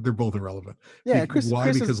 They're both irrelevant. Yeah, Chris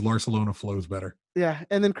because Barcelona flows better. Yeah,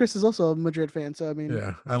 and then Chris is also a Madrid fan, so I mean.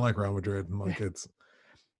 Yeah, I like Real Madrid, and like it's.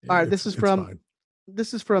 All right, this is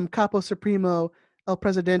from Capo Supremo El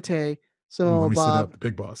Presidente. So let me sit up, the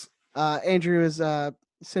big boss. Andrew is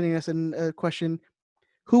sending us a question: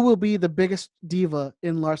 who will be the biggest diva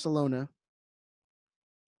in Barcelona?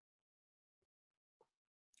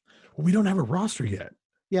 Well, we don't have a roster yet.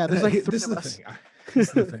 Yeah, there's like three of us. This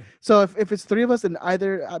is the thing. So if it's three of us, then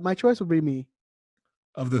either my choice would be me.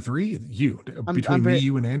 Of the three, you between me,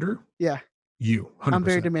 you, and Andrew. Yeah, you. 100%. I'm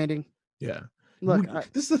very demanding. Yeah. Look,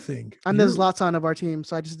 this is the thing. I'm the Zlatan of our team,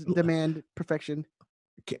 so I just demand perfection.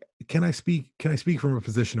 Can I speak? Can I speak from a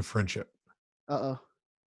position of friendship? Uh-oh.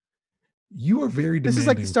 You are very demanding. This is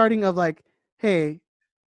like the starting of like, hey,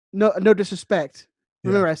 no disrespect.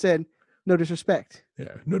 Remember, I said no disrespect.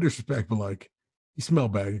 Yeah, no disrespect, but like, you smell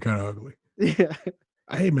bad. You're kind of ugly. Yeah.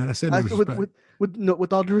 Hey, man, I said no disrespect.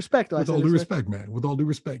 With all due respect. With all due respect, man. With all due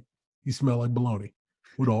respect, you smell like baloney.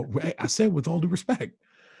 I said with all due respect.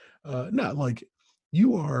 Not like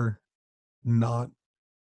you are not.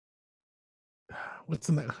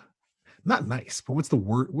 Not nice, but what's the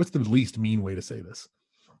word? What's the least mean way to say this?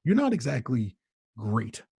 You're not exactly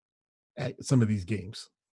great at some of these games.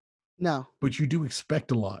 No. But you do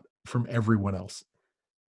expect a lot from everyone else.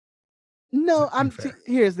 No,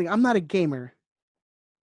 here's the thing. I'm not a gamer.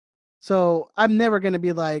 So I'm never going to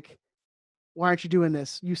be like, why aren't you doing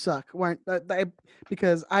this? You suck.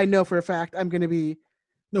 Because I know for a fact I'm going to be.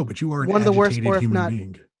 No, but you are one of the worst, or if human not.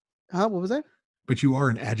 Being. Huh? What was that? But you are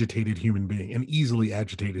an agitated human being, an easily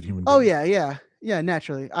agitated human being. Oh yeah.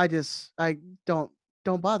 Naturally, I don't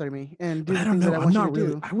bother me and do the things that I want you to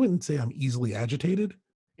do. I wouldn't say I'm easily agitated,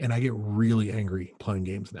 and I get really angry playing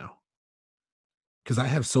games now because I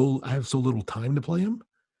have so little time to play them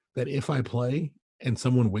that if I play and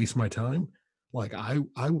someone wastes my time, like I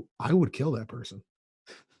would kill that person.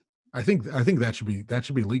 I think that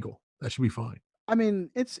should be legal. That should be fine. I mean,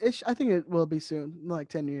 I think it will be soon, like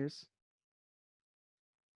 10 years.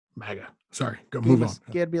 MAGA. Sorry, move on.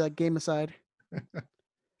 It'd be like game aside.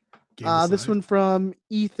 This one from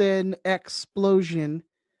Ethan Explosion.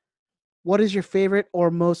 What is your favorite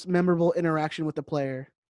or most memorable interaction with the player,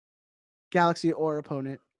 Galaxy or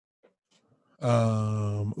opponent?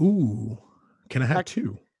 Can I have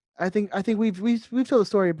two? I think we've told the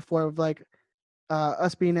story before of like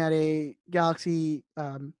us being at a Galaxy.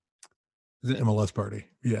 The MLS party.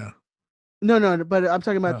 Yeah. No, but I'm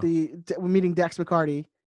talking about we're meeting Dax McCarty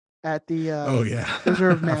at the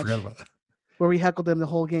reserve match. I forgot about that. Where we heckled him the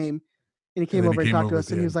whole game, and he came over and talked to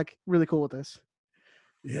us, and he was like really cool with us.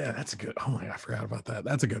 Yeah, that's a good. Oh my God, I forgot about that.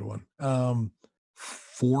 That's a good one.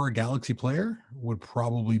 For a Galaxy player would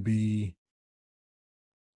probably be.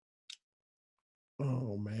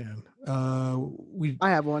 Oh man,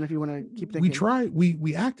 I have one. If you want to keep thinking,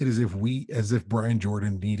 we acted as if Brian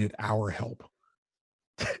Jordan needed our help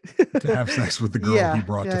to have sex with the girl he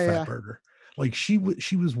brought to Fatburger. Like she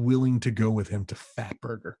was willing to go with him to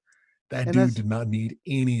Fatburger. That dude did not need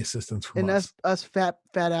any assistance from us. And us fat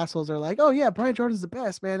assholes are like, oh yeah, Brian Jordan's the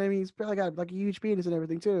best, man. I mean, he's probably got like a huge penis and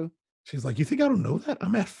everything too. She's like, you think I don't know that?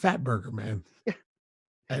 I'm at Fatburger, man.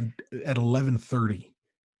 at 11:30.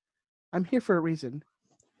 I'm here for a reason.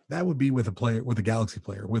 That would be with a Galaxy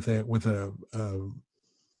player, with a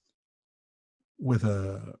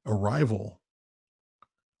rival.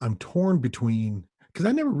 I'm torn between because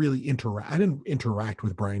I never really I didn't interact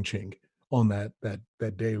with Brian Ching on that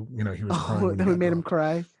day. You know, he was crying. Then we made him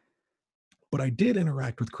cry. But I did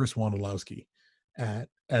interact with Chris Wondolowski at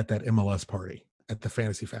that MLS party at the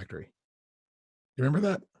Fantasy Factory. You remember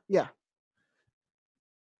that? Yeah.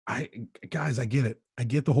 I get it. I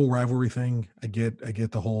get the whole rivalry thing. I get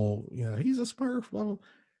the whole, he's a Smurf. Well,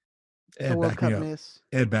 Ed, back me up.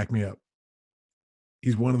 Ed, back me up.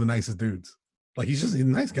 He's one of the nicest dudes. Like he's just a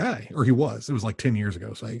nice guy, or he was. It was like 10 years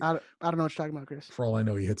ago. So I don't know what you're talking about, Chris. for all I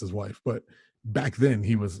know, he hits his wife. But back then,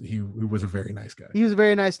 he was a very nice guy. He was a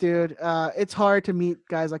very nice dude. It's hard to meet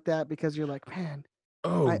guys like that because you're like, man.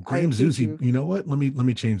 Oh, I Graham hate Zuzi. you. You know what? Let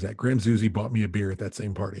me change that. Graham Zuzi bought me a beer at that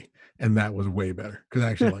same party, and that was way better because I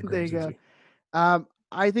actually like There Graham you Zuzi. go.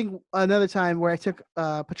 I think another time where I took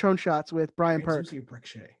Patron shots with Brian Graham Perk. Zuzi or Breck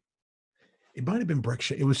Shea? It might have been Breck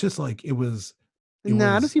Shea. It was just like it was. No,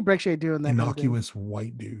 I don't was see Breck Shea doing that. innocuous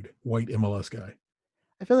white dude, white MLS guy.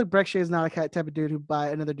 I feel like Breck Shea is not a type of dude who buy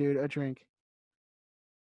another dude a drink.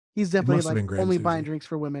 He's definitely must have been like Graham only Zuzi. buying drinks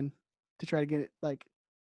for women to try to get it like.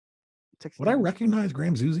 Would I recognize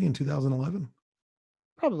Graham Zuzi in 2011?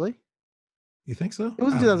 Probably. You think so? It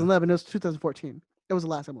wasn't 2011. It was 2014. It was the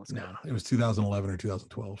last time I was. No, it was 2011 or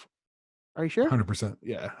 2012. Are you sure? 100%.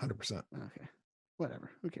 Yeah, 100%. Okay.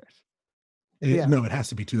 Whatever. Who cares? No, it has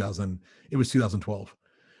to be 2000. It was 2012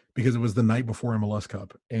 because it was the night before MLS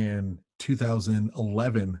Cup, and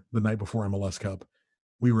 2011, the night before MLS Cup,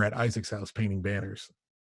 we were at Isaac's house painting banners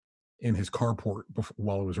in his carport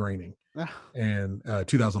while it was raining. And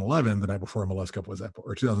 2011, the night before MLS Cup was that,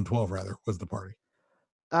 or 2012 rather, was the party.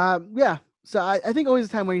 Yeah. So I think always a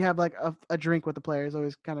time where you have like a drink with the player is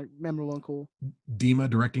always kind of memorable and cool. Dima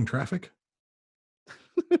directing traffic.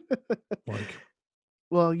 Like,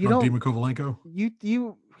 well, you don't don't. Dima Kovalenko.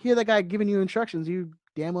 You hear that guy giving you instructions, you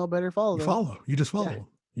damn well better follow them. You follow. You just follow.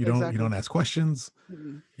 Yeah, you don't ask questions.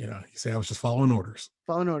 Mm-hmm. You know, you say I was just following orders.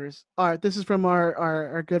 Following orders. All right, this is from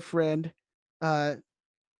our good friend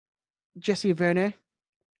Jesse Verne.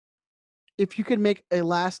 If you could make a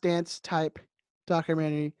Last Dance type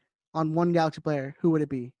documentary on one Galaxy player, who would it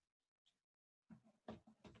be?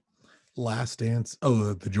 Last Dance.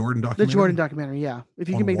 Oh, the Jordan documentary. The Jordan documentary, yeah. If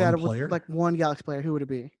you On could make that player? with like one Galaxy player, who would it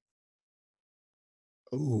be?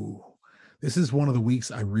 Oh, this is one of the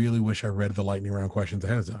weeks I really wish I read the lightning round questions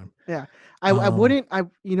ahead of time. Yeah, I wouldn't.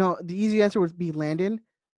 The easy answer would be Landon,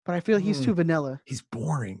 but I feel like he's too vanilla. He's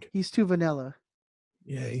boring. He's too vanilla.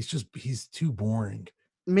 Yeah, he's too boring.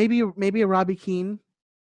 Maybe a Robbie Keane.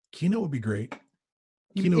 Keno would be great.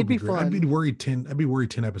 Keno would be fun. I'd be worried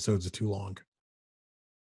 10 episodes is too long.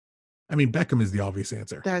 I mean, Beckham is the obvious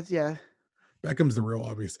answer. Beckham's the real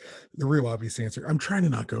obvious answer. I'm trying to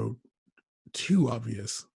not go too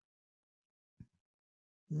obvious.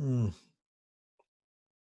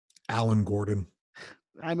 Alan Gordon.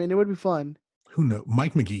 I mean, it would be fun. Who knows?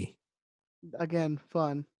 Mike McGee. Again,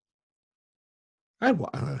 fun. I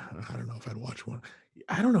don't know if I'd watch one.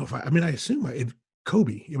 I don't know if I assume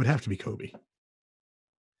Kobe. It would have to be Kobe.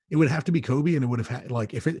 It would have to be Kobe, and it would have had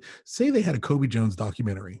say they had a Kobe Jones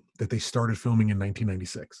documentary that they started filming in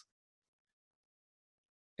 1996,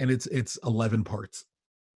 and it's 11 parts,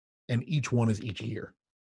 and each one is each year,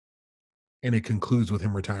 and it concludes with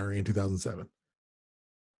him retiring in 2007.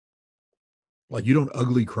 Like, you don't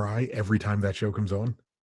ugly cry every time that show comes on.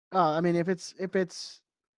 I mean, if it's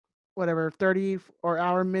whatever 30 or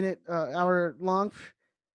hour long,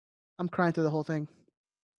 I'm crying through the whole thing.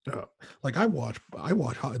 Like I watch.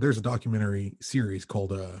 There's a documentary series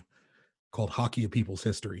called Hockey: A People's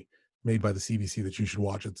History, made by the CBC that you should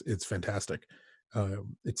watch. It's fantastic.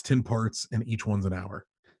 It's 10 parts and each one's an hour.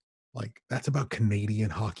 Like, that's about Canadian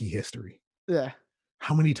hockey history. Yeah.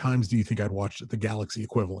 How many times do you think I'd watch the Galaxy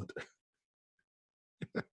equivalent?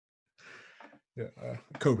 Yeah,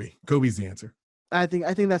 Kobe's the answer. I think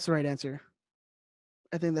that's the right answer.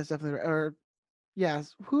 I think that's definitely right. Or yeah,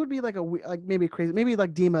 who would be like maybe crazy, maybe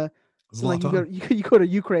like Dima. So like you go to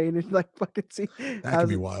Ukraine and like fucking see. That could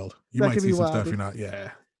be wild. You might see some stuff you're not.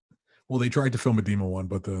 Yeah. Well, they tried to film a Dima one,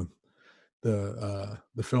 but the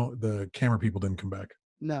camera people didn't come back.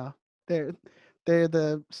 No, they're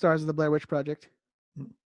the stars of the Blair Witch Project.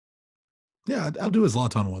 Yeah, I'll do a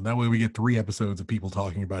Zlatan one. That way we get 3 episodes of people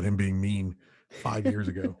talking about him being mean 5 years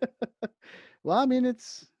ago. Well, I mean,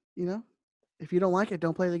 it's, if you don't like it,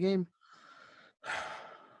 don't play the game.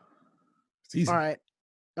 It's easy. All right.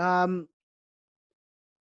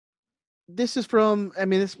 This is from,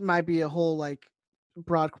 this might be a whole like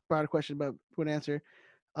broad question, but would answer.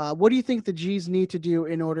 What do you think the G's need to do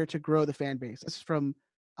in order to grow the fan base? This is from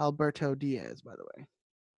Alberto Diaz, by the way.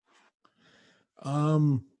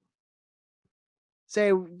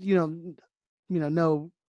 Say,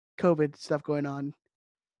 no COVID stuff going on.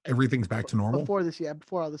 Everything's back to normal before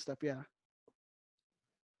all this stuff. Yeah.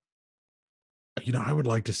 I would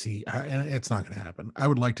like to see, and it's not going to happen. I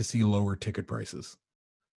would like to see lower ticket prices.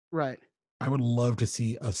 Right. I would love to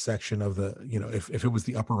see a section of the, if it was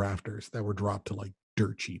the upper rafters that were dropped to like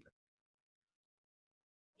dirt cheap.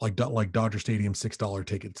 Like Dodger Stadium, $6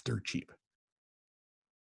 tickets, dirt cheap.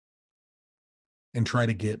 And try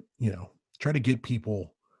to get, try to get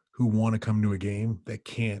people who want to come to a game that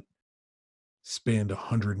can't spend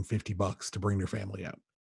 $150 to bring their family out.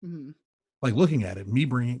 Mhm. Like looking at it, me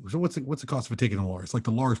bringing, so what's the cost of a ticket in Lars? Like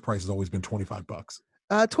the Lars price has always been $25.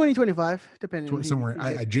 2025, depending. So somewhere,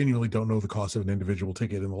 I genuinely don't know the cost of an individual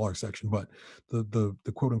ticket in the Lars section, but the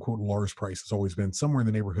quote unquote Lars price has always been somewhere in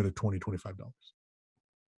the neighborhood of $25.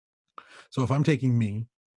 So if I'm taking me,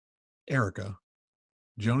 Erica,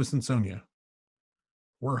 Jonas, and Sonia,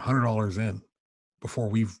 we're $100 in before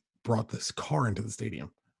we've brought this car into the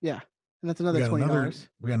stadium. Yeah, and that's another $20.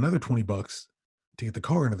 We got another $20 to get the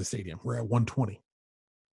car into the stadium. We're at $120.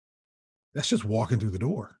 That's just walking through the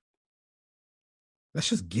door. That's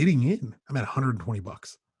just getting in. I'm at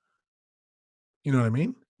 $120. You know what I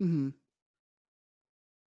mean? Mm-hmm.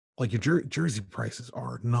 Like your jersey prices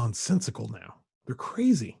are nonsensical now. They're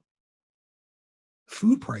crazy.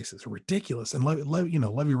 Food prices are ridiculous, and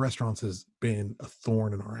Levy Restaurants has been a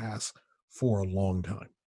thorn in our ass for a long time.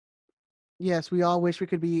 Yes, we all wish we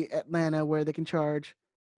could be Atlanta, where they can charge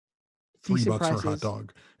 $3 for a hot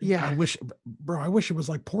dog. Yeah, I wish it was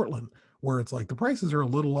like Portland, where it's like the prices are a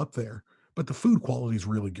little up there, but the food quality is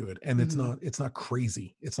really good, and it's not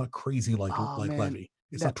crazy. It's not crazy like Levy.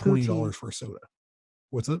 It's not $20 for a soda.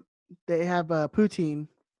 What's it? They have poutine.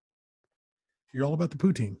 You're all about the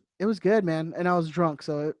poutine. It was good, man, and I was drunk,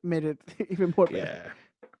 so it made it even more better.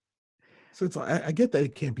 Yeah. So it's like, I get that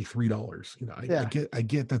it can't be $3. You know, I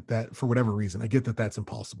get that for whatever reason, I get that that's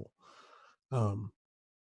impossible. You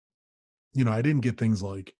know, I didn't get things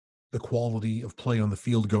like the quality of play on the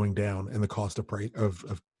field going down and the cost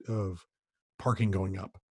of parking going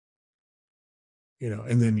up. You know,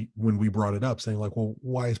 and then when we brought it up saying like, well,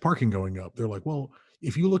 why is parking going up? They're like, well,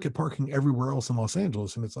 if you look at parking everywhere else in Los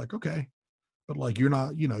Angeles, and it's like, okay, but like, you're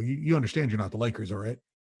not, you understand you're not the Lakers, all right?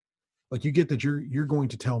 Like you get that you're going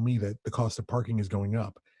to tell me that the cost of parking is going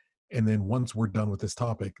up. And then once we're done with this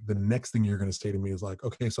topic, the next thing you're going to say to me is like,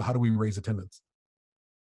 okay, so how do we raise attendance?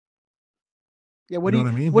 Yeah. What do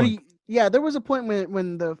you mean? Yeah. There was a point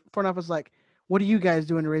when the front office was like, what are you guys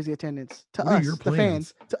doing to raise the attendance to us, the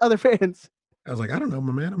fans, to other fans? I was like, I don't know,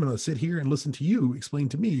 my man. I'm going to sit here and listen to you explain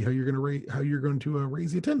to me how you're going to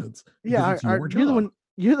raise the attendance. Yeah.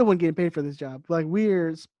 You're the one getting paid for this job. Like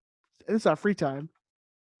it's our free time.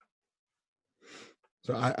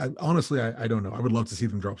 So I honestly, I don't know. I would love to see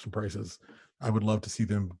them drop some prices. I would love to see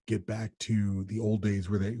them get back to the old days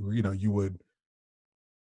where you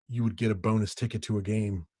would get a bonus ticket to a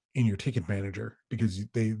game in your ticket manager because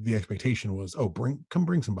the expectation was, oh, come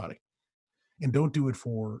bring somebody, and don't do it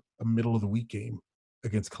for a middle of the week game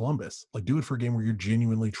against Columbus. Like do it for a game where you're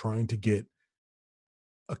genuinely trying to get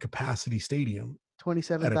a capacity stadium.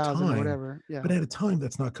 27,000 or whatever. Yeah. But at a time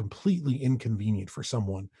that's not completely inconvenient for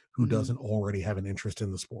someone who doesn't already have an interest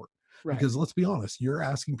in the sport. Right. Because let's be honest, you're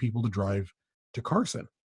asking people to drive to Carson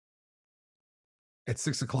at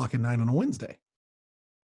 6:00 at night on a Wednesday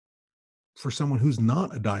for someone who's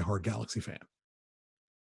not a diehard Galaxy fan.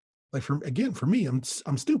 Like for me, I'm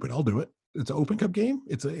stupid. I'll do it. It's an Open Cup game.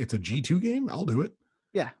 It's a G2 game. I'll do it.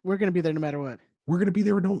 Yeah. We're going to be there no matter what. We're going to be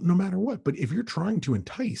there no matter what. But if you're trying to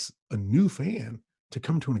entice a new fan to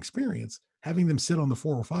come to an experience, having them sit on the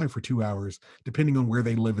 405 for 2 hours, depending on where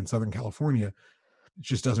they live in Southern California, it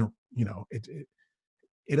just doesn't,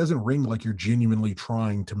 it doesn't ring like you're genuinely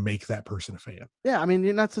trying to make that person a fan. Yeah. I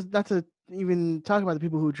mean, not to even talk about the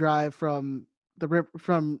people who drive from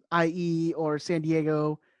IE or San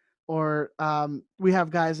Diego, or we have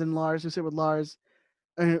guys in Lars who sit with Lars,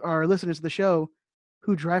 our listeners to the show,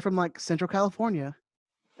 who drive from like Central California.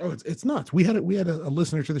 Oh, it's nuts. We had a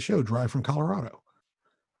listener to the show drive from Colorado,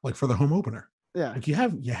 like for the home opener. Yeah. Like you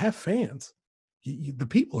have fans. The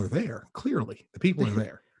people are there. Clearly, the people are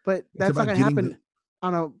there. But that's not going to happen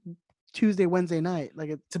on a Tuesday, Wednesday night. Like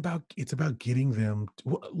it's about getting them.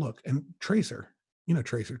 Look, and Tracer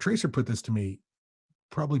put this to me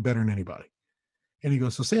probably better than anybody. And he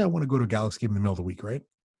goes, so say I want to go to a Galaxy game in the middle of the week, right?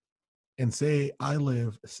 And say I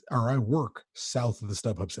work south of the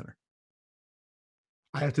StubHub Center.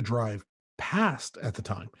 I have to drive past the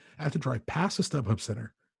StubHub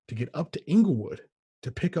Center to get up to Inglewood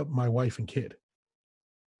to pick up my wife and kid,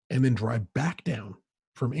 and then drive back down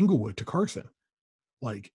from Inglewood to Carson.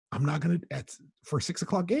 Like I'm not going to for a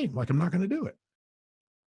 6:00 game. Like I'm not going to do it.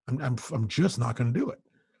 I'm just not going to do it.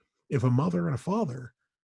 If a mother and a father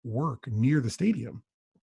work near the stadium,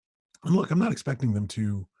 and look, I'm not expecting them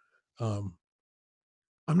to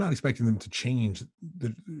change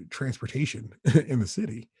the transportation in the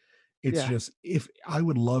city. It's just, if I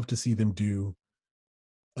would love to see them do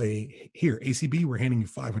ACB, we're handing you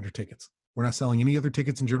 500 tickets. We're not selling any other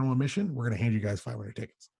tickets in general admission. We're going to hand you guys 500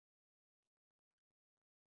 tickets.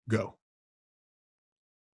 Go.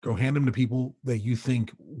 Go hand them to people that you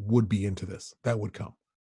think would be into this, that would come.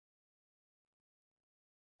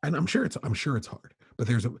 And I'm sure it's hard, but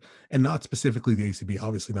and not specifically the ACB,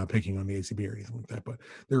 obviously not picking on the ACB or anything like that, but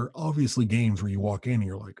there are obviously games where you walk in and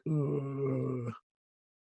you're like,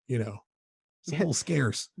 it's a little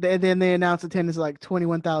scarce. Then they announce attendance like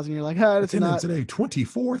 21,000. You're like, that's attendance not today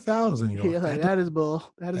 24,000. You're like, that is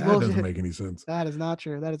bull. That is that bullshit. Doesn't make any sense. That is not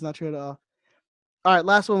true. That is not true at all. All right,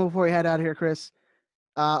 last one before we head out of here, Chris.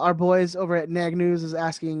 Our boys over at Nag News is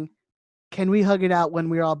asking, can we hug it out when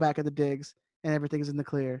we're all back at the digs and everything's in the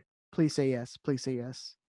clear? Please say yes. Please say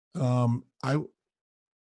yes.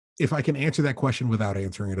 If I can answer that question without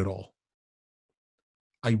answering it at all,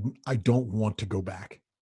 I don't want to go back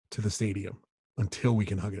to the stadium until we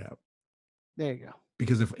can hug it out. There you go.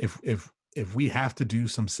 Because if we have to do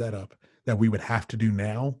some setup that we would have to do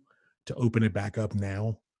now to open it back up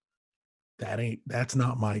now, that's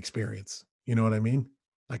not my experience. You know what I mean?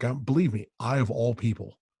 Like, believe me, I of all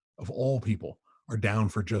people are down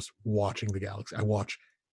for just watching the Galaxy. I watched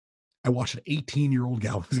an 18-year-old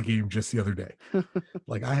Galaxy game just the other day.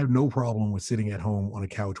 Like, I have no problem with sitting at home on a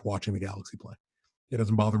couch watching the Galaxy play. It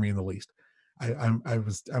doesn't bother me in the least. I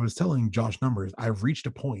was telling Josh Numbers, I've reached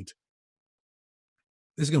a point.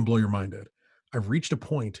 This is going to blow your mind, Ed. I've reached a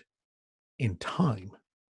point in time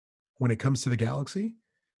when it comes to the Galaxy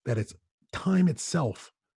that it's time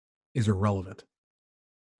itself is irrelevant.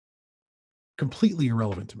 Completely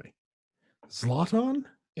irrelevant to me. Zlatan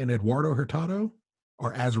and Eduardo Hurtado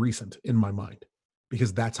are as recent in my mind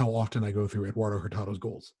because that's how often I go through Eduardo Hurtado's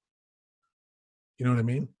goals. You know what I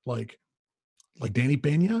mean? Like Danny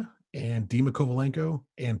Peña and Dima Kovalenko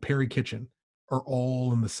and Perry Kitchen are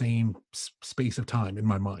all in the same space of time in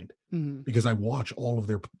my mind because I watch all of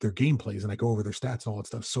their gameplays and I go over their stats and all that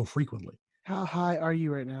stuff so frequently. How high are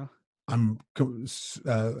you right now? I'm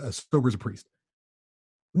sober as a priest.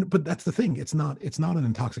 But that's the thing. It's not an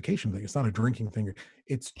intoxication thing. It's not a drinking thing.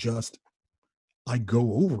 It's just I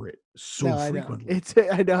go over it frequently.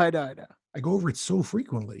 I know. I go over it so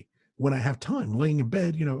frequently when I have time laying in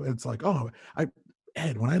bed. It's like,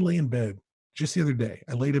 Ed, when I lay in bed just the other day,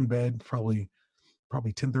 I laid in bed probably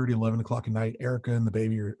 10:30, 11 o'clock at night. Erica and the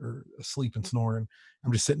baby are asleep and snoring.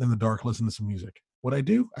 I'm just sitting in the dark listening to some music. What I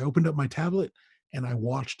do, I opened up my tablet and I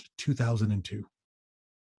watched 2002.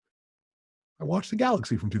 I watched the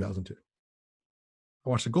Galaxy from 2002. I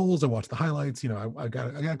watched the goals. I watched the highlights. I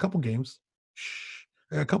got a couple games.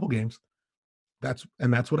 I got a couple games. That's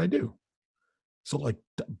what I do. So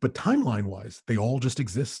but timeline wise, they all just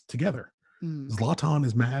exist together. Zlatan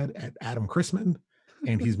is mad at Adam Chrisman,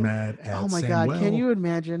 and he's mad at oh my Samuel. God! Can you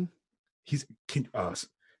imagine? Can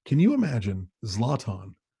you imagine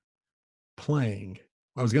Zlatan playing?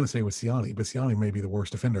 I was going to say with Siani, but Siani may be the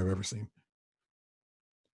worst defender I've ever seen.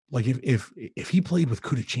 Like if he played with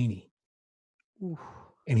Cudicini,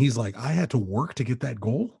 and he's like, I had to work to get that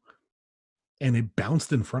goal, and it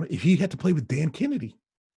bounced in front of. If he had to play with Dan Kennedy,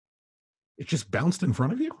 it just bounced in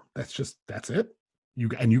front of you. That's it. You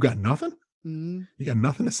got nothing. You got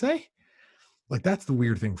nothing to say. Like, that's the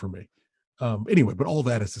weird thing for me. Anyway, but all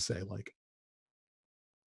that is to say, like,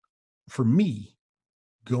 for me,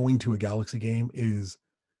 going to a Galaxy game is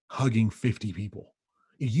hugging 50 people.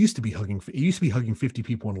 It used to be hugging 50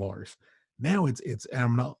 people in Lars. Now it's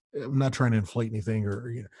I'm not trying to inflate anything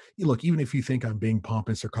or look, even if you think I'm being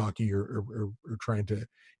pompous or cocky or trying to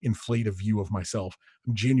inflate a view of myself,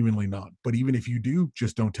 I'm genuinely not. But even if you do,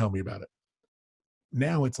 just don't tell me about it.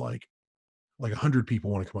 Now it's like 100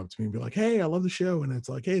 people want to come up to me and be like, hey, I love the show. And it's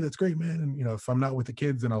like, hey, that's great, man. And if I'm not with the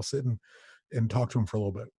kids, then I'll sit and talk to them for a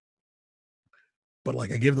little bit. But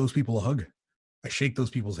like, I give those people a hug. I shake those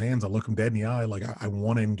people's hands. I look them dead in the eye. Like, I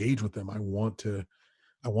want to engage with them. I want to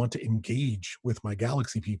engage with my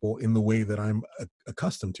Galaxy people in the way that I'm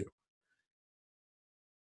accustomed to.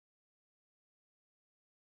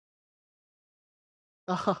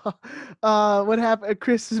 What happened?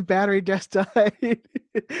 Chris's battery just died.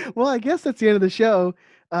 Well, I guess that's the end of the show.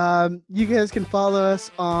 You guys can follow us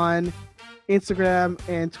on Instagram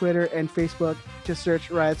and Twitter and Facebook. Just search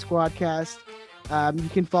Riot Squadcast. You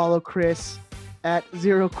can follow Chris at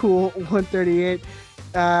ZeroCool138.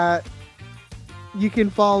 You can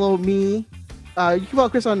follow me. You can follow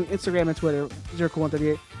Chris on Instagram and Twitter,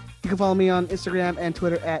 ZeroCool138. You can follow me on Instagram and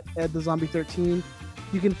Twitter at EdTheZombie13.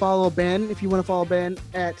 You can follow Ben if you want to follow Ben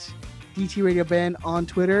at DT Radio Ben on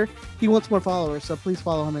Twitter. He wants more followers, so please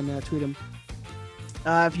follow him and tweet him.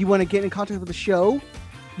 If you want to get in contact with the show,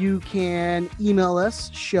 you can email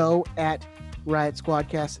us,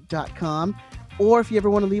 show@riotsquadcast.com. Or if you ever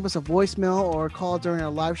want to leave us a voicemail or call during our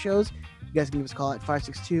live shows, you guys can give us a call at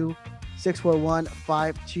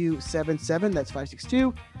 641-5277. That's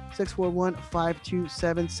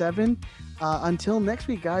 562-641-5277. Until next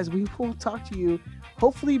week, guys, we will talk to you.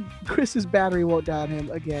 Hopefully, Chris's battery won't die on him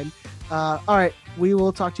again. All right, we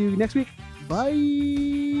will talk to you next week. Bye.